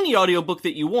of any audiobook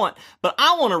that you want. But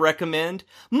I want to recommend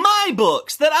my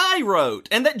books that I wrote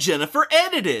and that Jennifer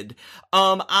edited.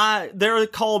 They're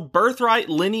called Birthright,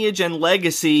 Lineage, and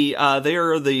Legacy. They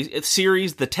are the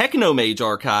series, The Technomage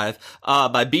Archive,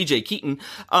 by BJ Keaton.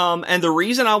 And the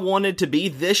reason I wanted to be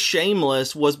this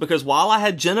shameless was because while I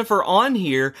had Jennifer on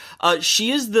here,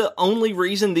 she is the only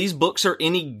reason these books are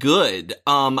any good.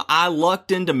 I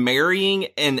lucked into marrying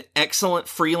an excellent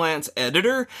freelance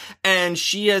editor, and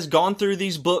she has gone through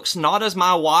these books not as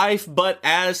my wife, but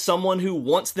as someone who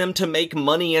wants them to make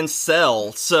money and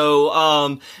sell.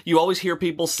 So, you always hear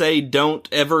people say, don't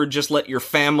ever just let your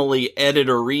family edit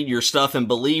or read your stuff and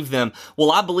believe them.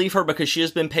 Well, I believe her because she has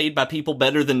been paid by people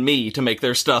better than me to make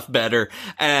their stuff better,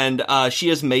 and she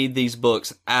has made these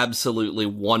books absolutely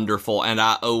wonderful, and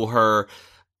I owe her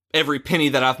every penny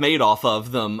that I've made off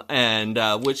of them, and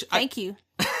Thank you.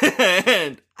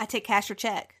 And I take cash or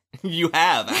check. You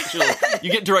have, actually.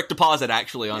 You get direct deposit,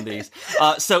 actually, on these.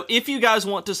 So if you guys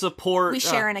want to support... We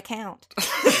share an account.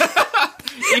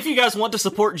 If you guys want to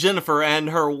support Jennifer and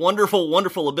her wonderful,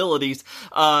 wonderful abilities,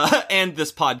 and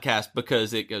this podcast,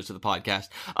 because it goes to the podcast,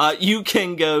 you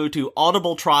can go to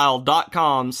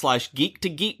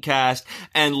audibletrial.com/geek2geekcast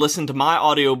and listen to my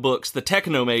audiobooks, The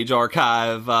Technomage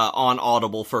Archive, on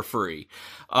Audible for free.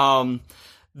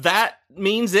 That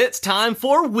means it's time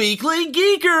for Weekly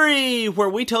Geekery, where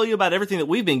we tell you about everything that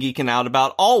we've been geeking out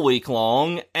about all week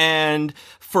long. And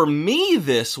for me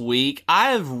this week,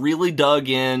 I have really dug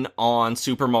in on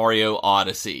Super Mario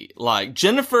Odyssey. Like,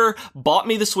 Jennifer bought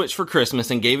me the Switch for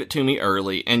Christmas and gave it to me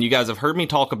early, and you guys have heard me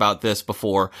talk about this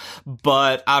before,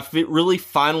 but I've really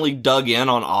finally dug in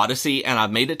on Odyssey, and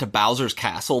I've made it to Bowser's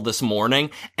Castle this morning,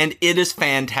 and it is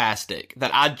fantastic.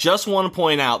 That I just want to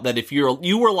point out that if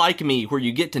you were like me, where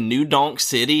you get to New Donk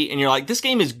City, and you're like, this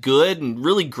game is good and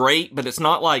really great, but it's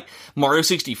not like Mario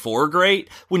 64 great,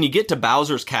 when you get to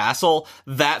Bowser's Castle,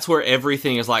 that's where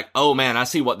everything is like, oh man, I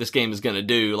see what this game is going to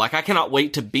do. Like, I cannot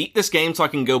wait to beat this game so I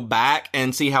can go back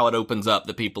and see how it opens up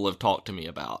that people have talked to me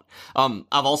about. I've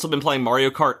also been playing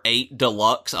Mario Kart 8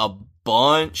 Deluxe a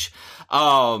bunch.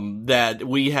 That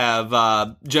we have,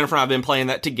 Jennifer and I have been playing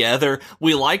that together.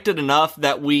 We liked it enough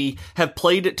that we have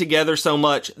played it together so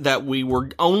much that we were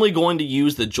only going to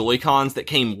use the Joy-Cons that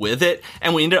came with it,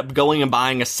 and we ended up going and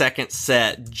buying a second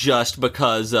set just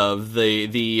because of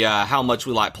the how much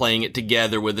we like playing it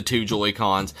together with the two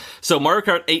Joy-Cons. So Mario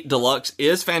Kart 8 Deluxe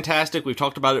is fantastic. We've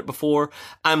talked about it before.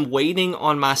 I'm waiting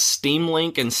on my Steam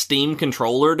Link and Steam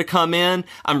controller to come in.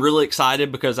 I'm really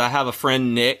excited because I have a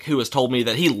friend, Nick, who has told me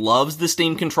that he loves the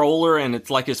Steam controller and it's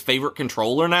like his favorite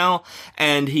controller now,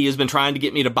 and he has been trying to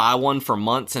get me to buy one for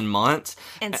months and months.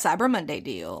 And Cyber Monday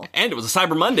deal. And it was a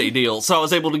Cyber Monday deal, so I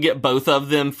was able to get both of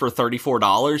them for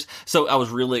 $34, so I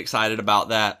was really excited about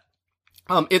that.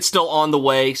 It's still on the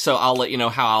way, so I'll let you know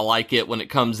how I like it when it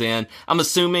comes in. I'm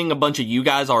assuming a bunch of you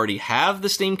guys already have the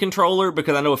Steam controller,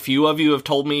 because I know a few of you have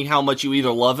told me how much you either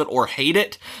love it or hate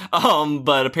it,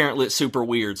 but apparently it's super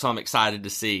weird, so I'm excited to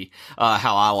see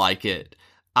how I like it.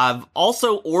 I've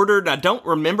also ordered, I don't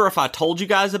remember if I told you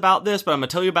guys about this, but I'm going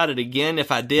to tell you about it again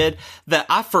if I did, that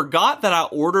I forgot that I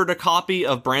ordered a copy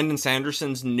of Brandon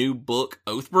Sanderson's new book,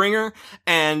 Oathbringer,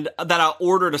 and that I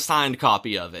ordered a signed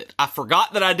copy of it. I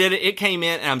forgot that I did it. It came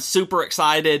in, and I'm super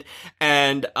excited,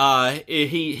 and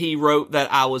he wrote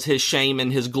that I was his shame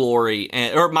and his glory,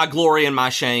 or my glory and my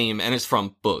shame, and it's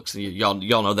from books.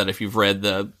 Y'all know that if you've read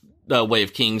the Way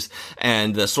of Kings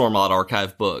and the Stormlight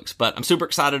Archive books. But I'm super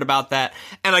excited about that.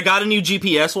 And I got a new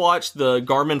GPS watch, the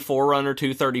Garmin Forerunner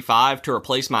 235, to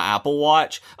replace my Apple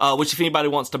Watch, which if anybody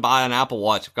wants to buy an Apple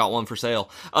Watch, I've got one for sale,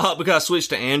 because I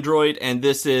switched to Android, and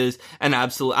this is an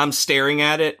absolute, I'm staring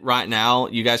at it right now.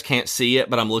 You guys can't see it,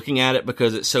 but I'm looking at it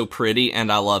because it's so pretty,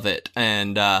 and I love it.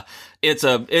 And,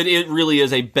 it really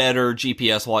is a better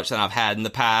GPS watch than I've had in the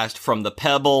past. From the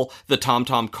Pebble, the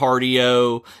TomTom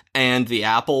Cardio, and the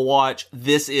Apple Watch,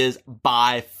 this is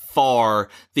by far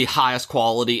the highest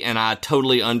quality, and I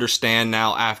totally understand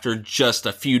now after just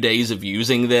a few days of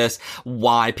using this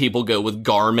why people go with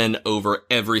Garmin over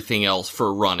everything else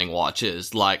for running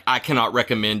watches. Like, I cannot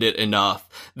recommend it enough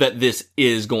that this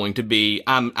is going to be,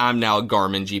 I'm now a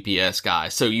Garmin GPS guy.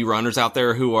 So you runners out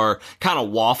there who are kind of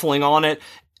waffling on it,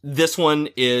 this one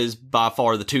is by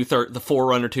far the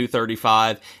Forerunner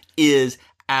 235 is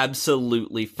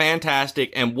absolutely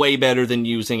fantastic and way better than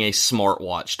using a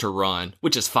smartwatch to run,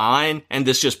 which is fine. And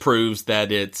this just proves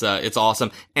that it's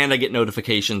awesome. And I get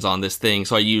notifications on this thing,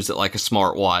 so I use it like a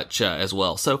smartwatch as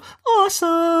well. So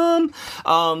awesome.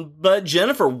 But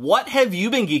Jennifer, what have you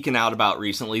been geeking out about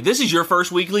recently? This is your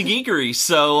first weekly geekery,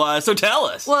 so tell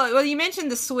us. Well, you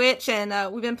mentioned the Switch,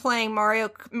 and we've been playing Mario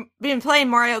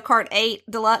Kart 8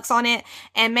 Deluxe on it,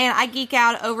 and man, I geek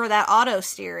out over that auto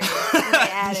steering that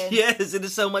they added. Yes, it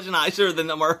is so much nicer than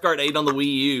the Mario Kart 8 on the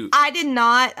Wii U. I did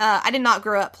not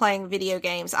grow up playing video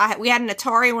games. We had an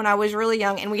Atari when I was really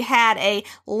young, and we had a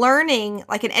learning,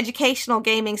 like an educational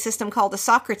gaming system called the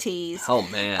Socrates. Oh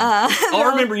man. I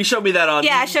remember you showed me that on.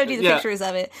 Yeah, I showed you the pictures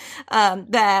of it.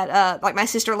 Like my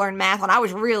sister learned math on. I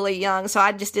was really young, so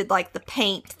I just did like the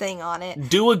paint thing on it.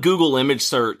 Do a Google image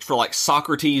search for like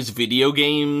Socrates video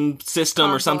game system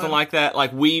or something like that.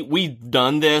 Like we've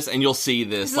done this, and you'll see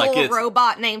this. Like a little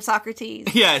robot named Socrates.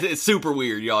 Yeah, it's super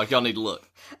weird, y'all. Y'all need to look.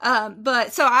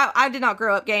 But so I did not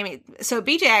grow up gaming. So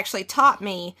BJ actually taught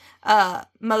me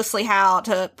mostly how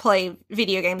to play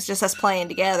video games, just us playing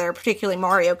together, particularly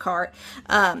Mario Kart.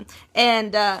 But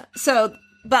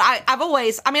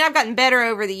I've gotten better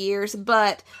over the years,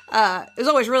 but it was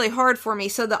always really hard for me.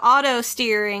 So the auto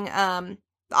steering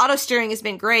has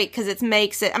been great because it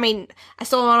makes it, I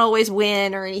still don't always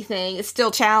win or anything. It's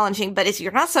still challenging, but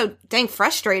you're not so dang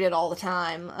frustrated all the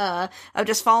time, of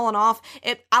just falling off.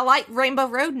 I like Rainbow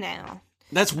Road now.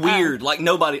 That's weird. I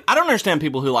don't understand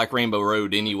people who like Rainbow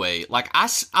Road anyway. Like,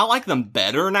 I like them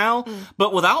better now,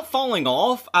 but without falling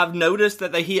off, I've noticed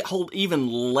that they hold even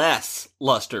less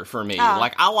luster for me.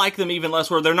 Like, I like them even less,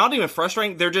 where they're not even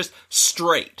frustrating, they're just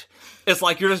straight. It's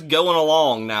like you're just going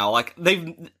along now. Like,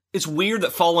 it's weird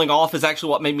that falling off is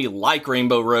actually what made me like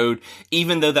Rainbow Road,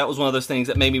 even though that was one of those things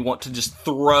that made me want to just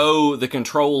throw the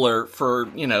controller for,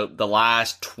 the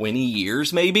last 20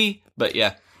 years maybe. But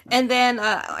yeah. And then,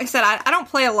 like I said, I don't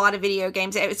play a lot of video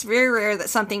games. It's very rare that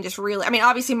something just really,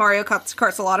 obviously Mario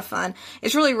Kart's a lot of fun.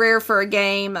 It's really rare for a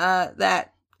game,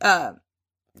 that,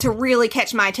 to really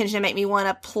catch my attention and make me want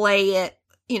to play it,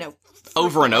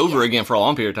 over and over again for a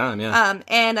long period of time.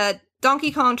 Yeah.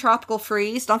 Donkey Kong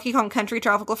Country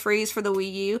Tropical Freeze for the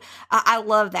Wii U. I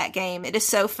love that game. It is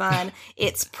so fun.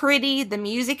 It's pretty. The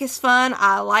music is fun.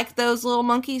 I like those little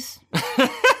monkeys.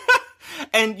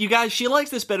 And you guys, she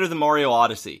likes this better than Mario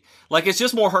Odyssey. Like, it's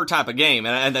just more her type of game,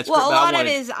 and that's well. A lot of it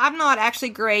is I'm not actually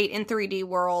great in 3D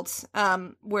worlds,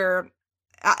 where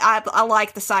I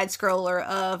like the side scroller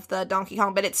of the Donkey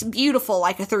Kong, but it's beautiful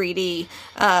like a 3D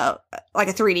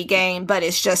game. But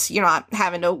it's just you're not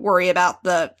having to worry about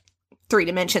the 3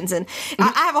 dimensions, and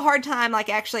I have a hard time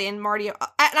actually in Mario.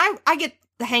 And I get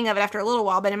the hang of it after a little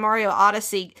while, but in Mario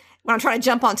Odyssey, when I'm trying to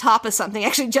jump on top of something,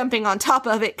 actually jumping on top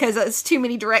of it because it's too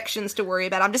many directions to worry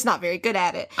about. I'm just not very good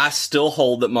at it. I still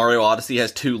hold that Mario Odyssey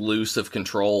has too loose of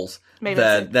controls. Maybe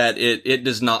that it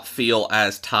does not feel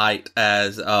as tight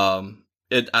as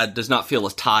it does not feel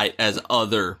as tight as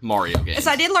other Mario games.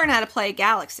 So I did learn how to play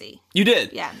Galaxy. You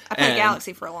did? Yeah, I played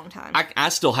Galaxy for a long time. I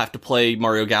still have to play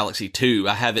Mario Galaxy 2.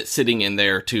 I have it sitting in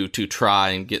there to try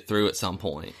and get through at some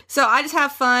point. So I just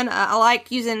have fun. I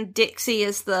like using Dixie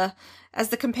as the as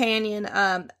the companion.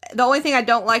 The only thing I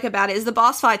don't like about it is the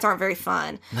boss fights aren't very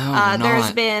fun. No,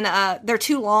 there's been they're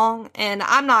too long, and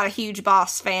I'm not a huge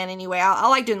boss fan anyway. I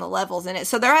like doing the levels in it.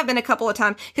 So there have been a couple of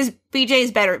times, because BJ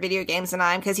is better at video games than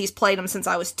I am, because he's played them since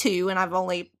I was 2, and I've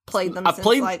only played them.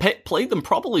 Played them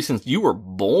probably since you were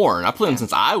born. I played them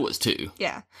since I was 2.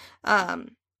 Yeah.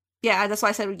 Yeah, that's why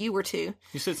I said you were 2.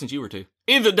 You said since you were 2.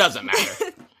 Either doesn't matter.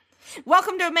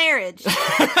 Welcome to marriage.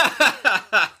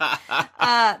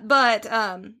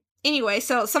 Anyway,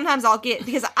 so sometimes I'll get,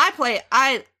 because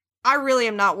I really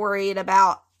am not worried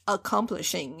about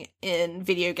accomplishing in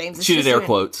video games. It's Shoot just air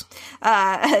quotes.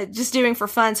 Just doing for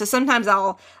fun. So sometimes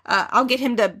I'll get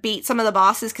him to beat some of the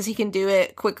bosses because he can do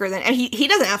it quicker than, and he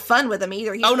doesn't have fun with them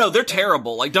either. No, they're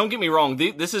terrible. Like, don't get me wrong.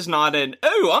 This is not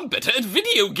I'm better at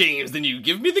video games than you.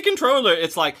 Give me the controller.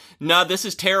 It's like, no, this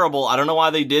is terrible. I don't know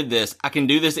why they did this. I can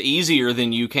do this easier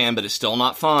than you can, but it's still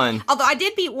not fun. Although I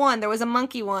did beat one. There was a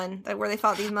monkey one where they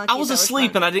fought these monkeys. I was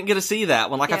asleep and I didn't get to see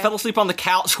that one. Like, yeah. I fell asleep on the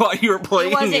couch while you were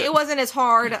playing it wasn't as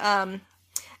hard.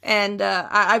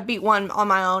 I beat one on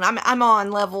my own. I'm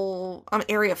on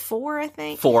area 4, I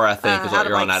think. 4, I think, is what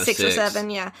you're on out of 6. 6 or 7,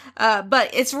 yeah.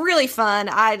 But it's really fun.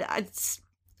 I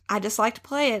just like to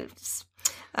play it.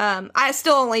 I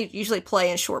still only usually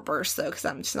play in short bursts, though, because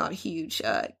I'm just not a huge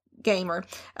gamer.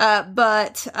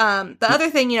 But the other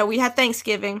thing, we had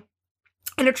Thanksgiving,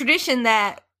 and a tradition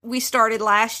that we started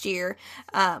last year.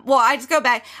 I just go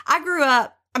back. I grew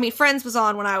up, Friends was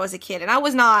on when I was a kid, and I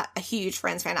was not a huge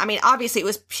Friends fan. Obviously, it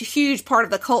was a huge part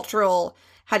of the cultural,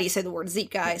 how do you say the word,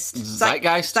 zeitgeist?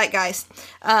 Zeitgeist? Zeitgeist.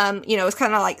 It's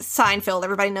kind of like Seinfeld.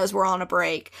 Everybody knows we're on a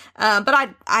break.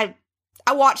 But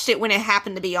I watched it when it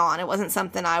happened to be on. It wasn't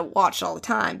something I watched all the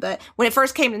time. But when it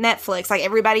first came to Netflix, like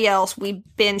everybody else, we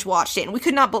binge watched it, and we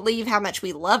could not believe how much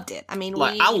we loved it.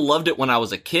 I loved it when I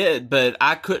was a kid, but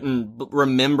I couldn't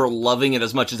remember loving it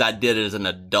as much as I did as an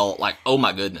adult. Like, oh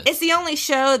my goodness. It's the only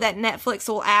show that Netflix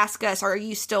will ask us, are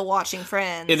you still watching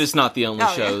Friends? It is not the only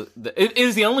show. Yeah. It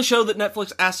is the only show that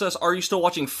Netflix asks us, are you still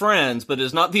watching Friends? But it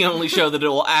is not the only show that it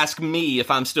will ask me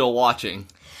if I'm still watching.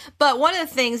 But one of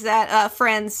the things that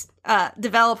Friends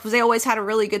developed was they always had a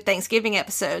really good Thanksgiving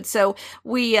episode. So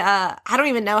we, I don't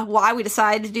even know why we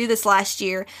decided to do this last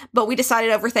year, but we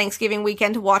decided over Thanksgiving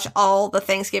weekend to watch all the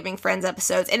Thanksgiving Friends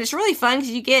episodes. And it's really fun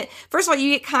because first of all,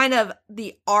 you get kind of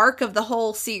the arc of the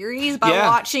whole series by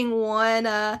watching one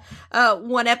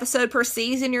episode per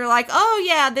season. You're like, oh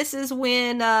yeah, this is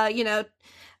when,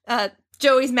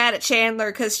 Joey's mad at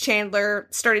Chandler because Chandler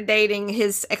started dating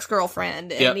his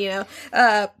ex-girlfriend.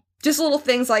 And, just little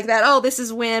things like that. Oh, this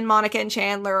is when Monica and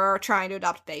Chandler are trying to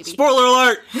adopt a baby. Spoiler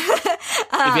alert!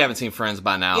 If you haven't seen Friends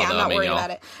by now, I'm not worried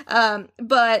about it.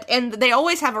 And they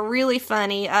always have a really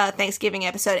funny Thanksgiving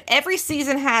episode. Every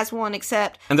season has one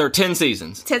except... And there are 10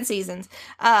 seasons. 10 seasons.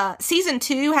 Season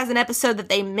 2 has an episode that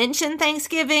they mention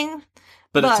Thanksgiving.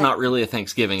 But it's not really a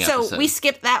Thanksgiving episode. So we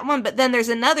skipped that one, but then there's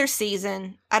another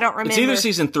season. I don't remember. It's either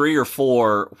season 3 or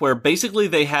 4, where basically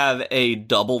they have a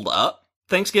doubled up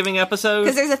Thanksgiving episode.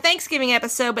 Because there's a Thanksgiving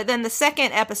episode, but then the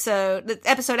second episode, the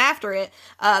episode after it,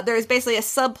 there's basically a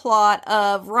subplot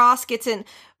of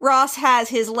Ross has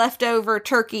his leftover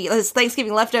turkey, his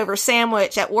Thanksgiving leftover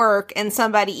sandwich at work, and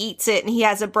somebody eats it, and he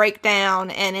has a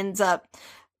breakdown and ends up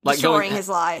destroying his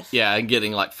life. Yeah, and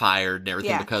getting fired and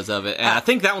everything because of it. And I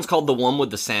think that one's called The One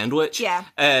with the Sandwich. Yeah.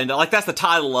 And that's the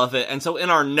title of it. And so in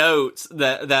our notes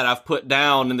that I've put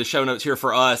down in the show notes here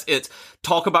for us, it's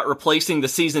talk about replacing the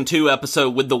season 2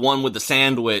 episode with The One with the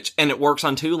Sandwich. And it works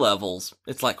on 2 levels.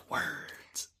 It's like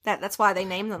words. That's why they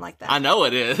name them like that. I know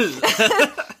it is.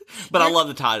 But I love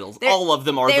the titles. All of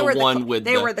them are the one with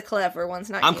They were the clever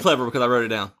ones, not I'm you. clever because I wrote it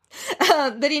down.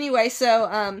 But anyway,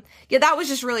 so that was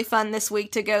just really fun this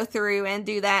week to go through and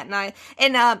do that.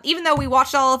 And even though we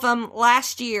watched all of them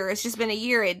last year, it's just been a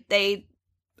year.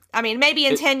 Maybe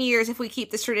in 10 years, if we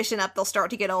keep this tradition up, they'll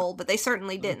start to get old, but they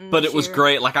certainly didn't. But it was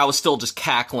great. I was still just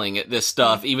cackling at this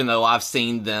stuff, even though I've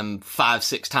seen them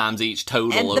 5-6 times each total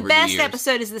over the years. And the best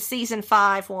episode is the season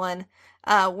 5 one.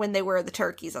 When they wear the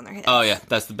turkeys on their heads. Oh yeah,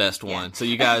 that's the best one. Yeah. So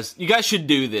you guys should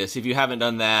do this if you haven't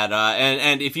done that.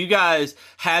 And if you guys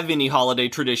have any holiday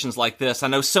traditions like this, I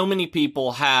know so many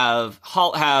people have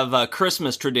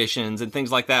Christmas traditions and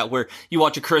things like that, where you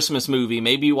watch a Christmas movie,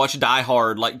 maybe you watch Die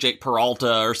Hard like Jake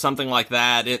Peralta or something like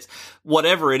that. It's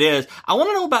whatever it is. I want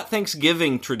to know about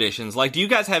Thanksgiving traditions. Do you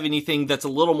guys have anything that's a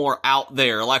little more out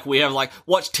there? We have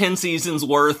watch 10 seasons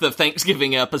worth of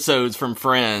Thanksgiving episodes from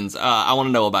Friends. I want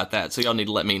to know about that. So y'all need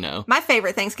to let me know. My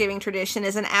favorite Thanksgiving tradition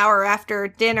is an hour after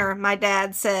dinner, my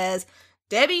dad says,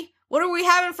 "Debbie, what are we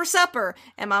having for supper?"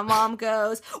 And my mom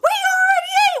goes, "We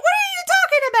already ate! What are you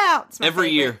talking out. It's my Every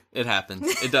favorite. year it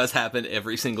happens. It does happen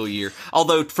every single year.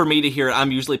 Although for me to hear it,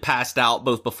 I'm usually passed out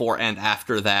both before and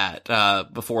after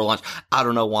that, before lunch. I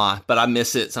don't know why, but I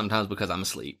miss it sometimes because I'm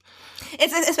asleep.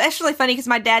 It's especially funny because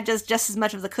my dad does just as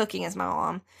much of the cooking as my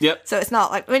mom. Yep. So it's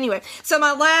not like, anyway. So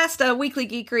my last weekly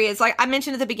geekery is, like I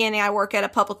mentioned at the beginning, I work at a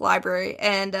public library,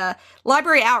 and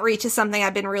library outreach is something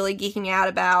I've been really geeking out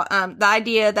about. The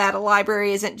idea that a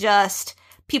library isn't just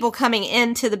people coming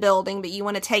into the building, but you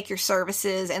want to take your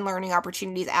services and learning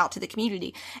opportunities out to the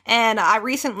community. And I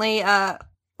recently,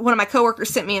 one of my coworkers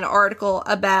sent me an article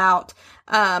about,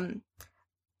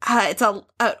 it's a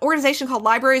organization called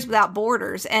Libraries Without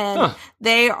Borders, and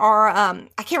they are,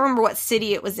 I can't remember what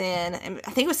city it was in,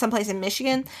 I think it was someplace in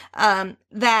Michigan,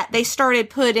 that they started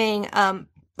putting,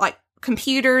 like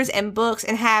computers and books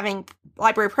and having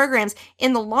library programs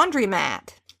in the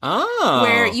laundromat. Oh.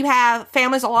 Where you have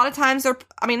families, a lot of times they're,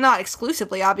 I mean, not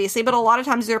exclusively, obviously, but a lot of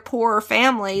times they're poorer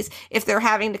families if they're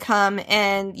having to come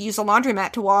and use a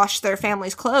laundromat to wash their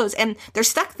family's clothes, and they're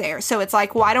stuck there. So it's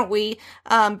like, why don't we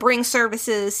bring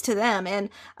services to them?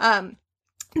 And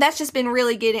that's just been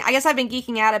really getting, I guess I've been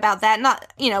geeking out about that.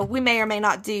 Not, we may or may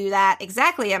not do that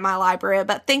exactly at my library,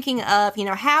 but thinking of,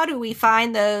 how do we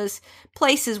find those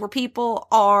places where people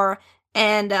are,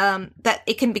 and that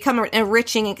it can become an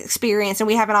enriching experience, and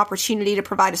we have an opportunity to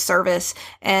provide a service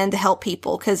and to help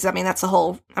people, because that's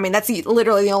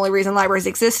literally the only reason libraries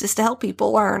exist, is to help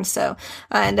people learn, so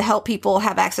and to help people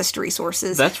have access to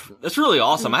resources. That's really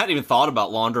awesome. I hadn't even thought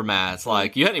about laundromats.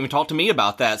 Like, you hadn't even talked to me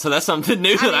about that, so that's something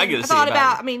new that I get to see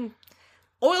about.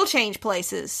 Oil change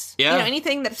places. Yeah.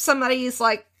 Anything that if somebody's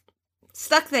like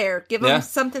stuck there, give them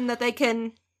something that they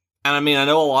can. And I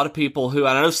know a lot of people who,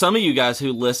 and I know some of you guys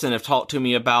who listen have talked to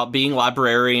me about being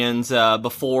librarians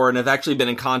before, and have actually been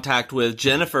in contact with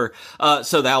Jennifer.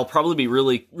 So that'll probably be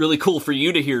really, really cool for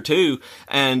you to hear too.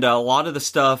 And a lot of the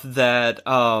stuff that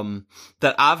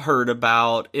I've heard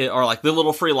about are like the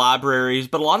little free libraries,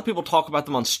 but a lot of people talk about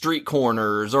them on street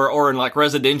corners or in like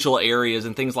residential areas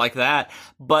and things like that.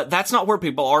 But that's not where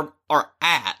people are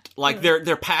at. Like,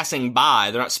 they're passing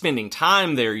by. They're not spending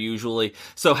time there usually.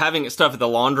 So having stuff at the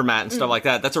laundromat and stuff like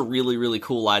that, that's a really, really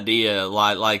cool idea.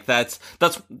 Like that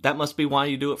must be why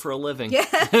you do it for a living. Yeah.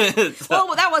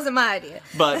 Well, that wasn't my idea.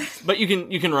 But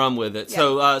you can run with it.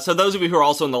 Yeah. So those of you who are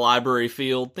also in the library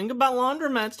field, think about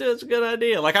laundromats too. It's a good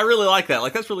idea. Like, I really like that.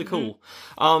 Like, that's really cool.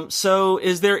 So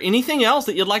is there anything else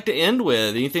that you'd like to end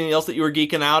with? Anything else that you were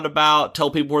geeking out about?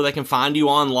 Tell people where they can find you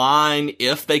online,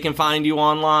 if they can find you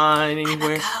online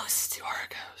anywhere. I'm a ghost. You are a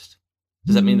ghost.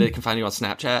 Does that mean they can find you on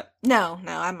Snapchat? No,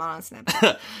 I'm not on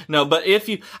Snapchat. No, but if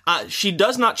you, she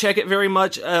does not check it very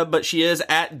much, but she is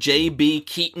at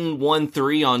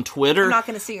JBKeaton13 on Twitter. I'm not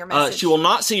going to see your message. She will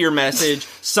not see your message.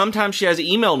 Sometimes she has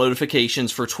email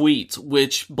notifications for tweets,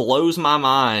 which blows my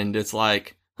mind. It's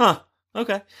like,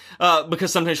 okay.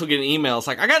 Because sometimes she'll get an email. It's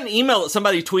like, I got an email that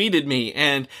somebody tweeted me,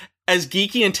 and as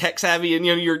geeky and tech savvy, and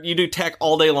you do tech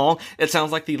all day long, it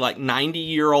sounds like the like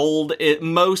 90-year-old,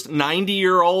 most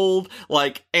 90-year-old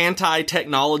like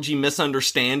anti-technology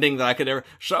misunderstanding that I could ever.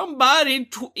 Somebody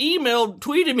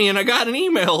tweeted me, and I got an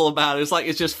email about it.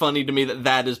 It's just funny to me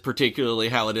that is particularly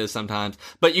how it is sometimes.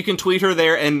 But you can tweet her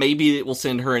there, and maybe it will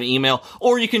send her an email,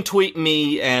 or you can tweet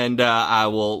me, and I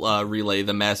will relay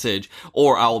the message,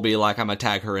 or I will be like, I'm gonna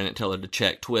tag her in it, tell her to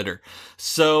check Twitter.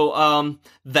 So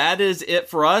that is it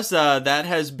for us. That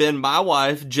has been my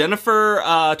wife, Jennifer,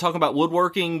 talking about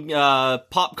woodworking,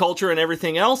 pop culture, and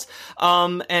everything else.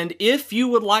 And if you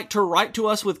would like to write to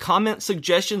us with comments,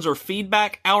 suggestions, or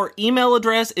feedback, our email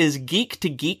address is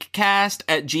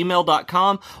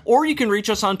geek2geekcast@gmail.com, or you can reach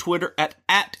us on Twitter at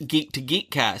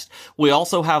geek2geekcast. We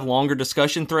also have longer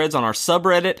discussion threads on our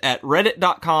subreddit at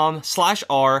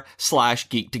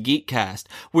reddit.com/r/geek2geekcast.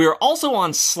 We are also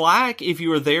on Slack if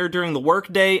you are there during the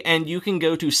workday, and you can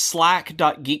go to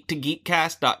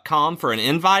slack.geek2geekcast.com for an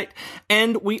invite.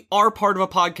 And we are part of a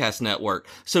podcast network,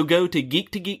 so go to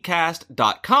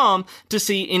geek2geekcast.com to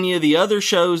see any of the other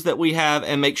shows that we have,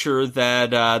 and make sure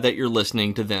that you're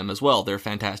listening to them as well. They're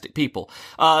fantastic people.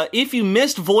 If you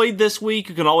missed Void this week,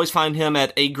 you can always find him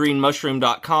at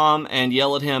agreenmushroom.com and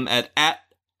yell at him at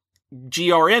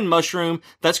GRNmushroom.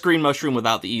 That's Green Mushroom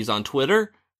without the E's on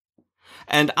Twitter.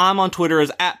 And I'm on Twitter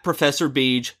as at Professor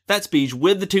Beej. That's Beej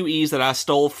with the 2 E's that I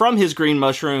stole from his green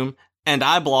mushroom. And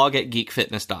I blog at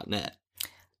geekfitness.net.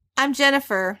 I'm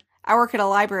Jennifer. I work at a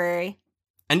library.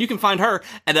 And you can find her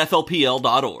at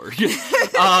flpl.org.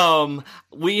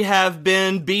 We have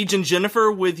been Beej and Jennifer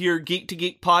with your Geek to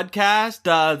Geek podcast.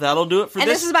 That'll do it for this.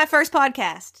 And this is my first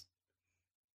podcast.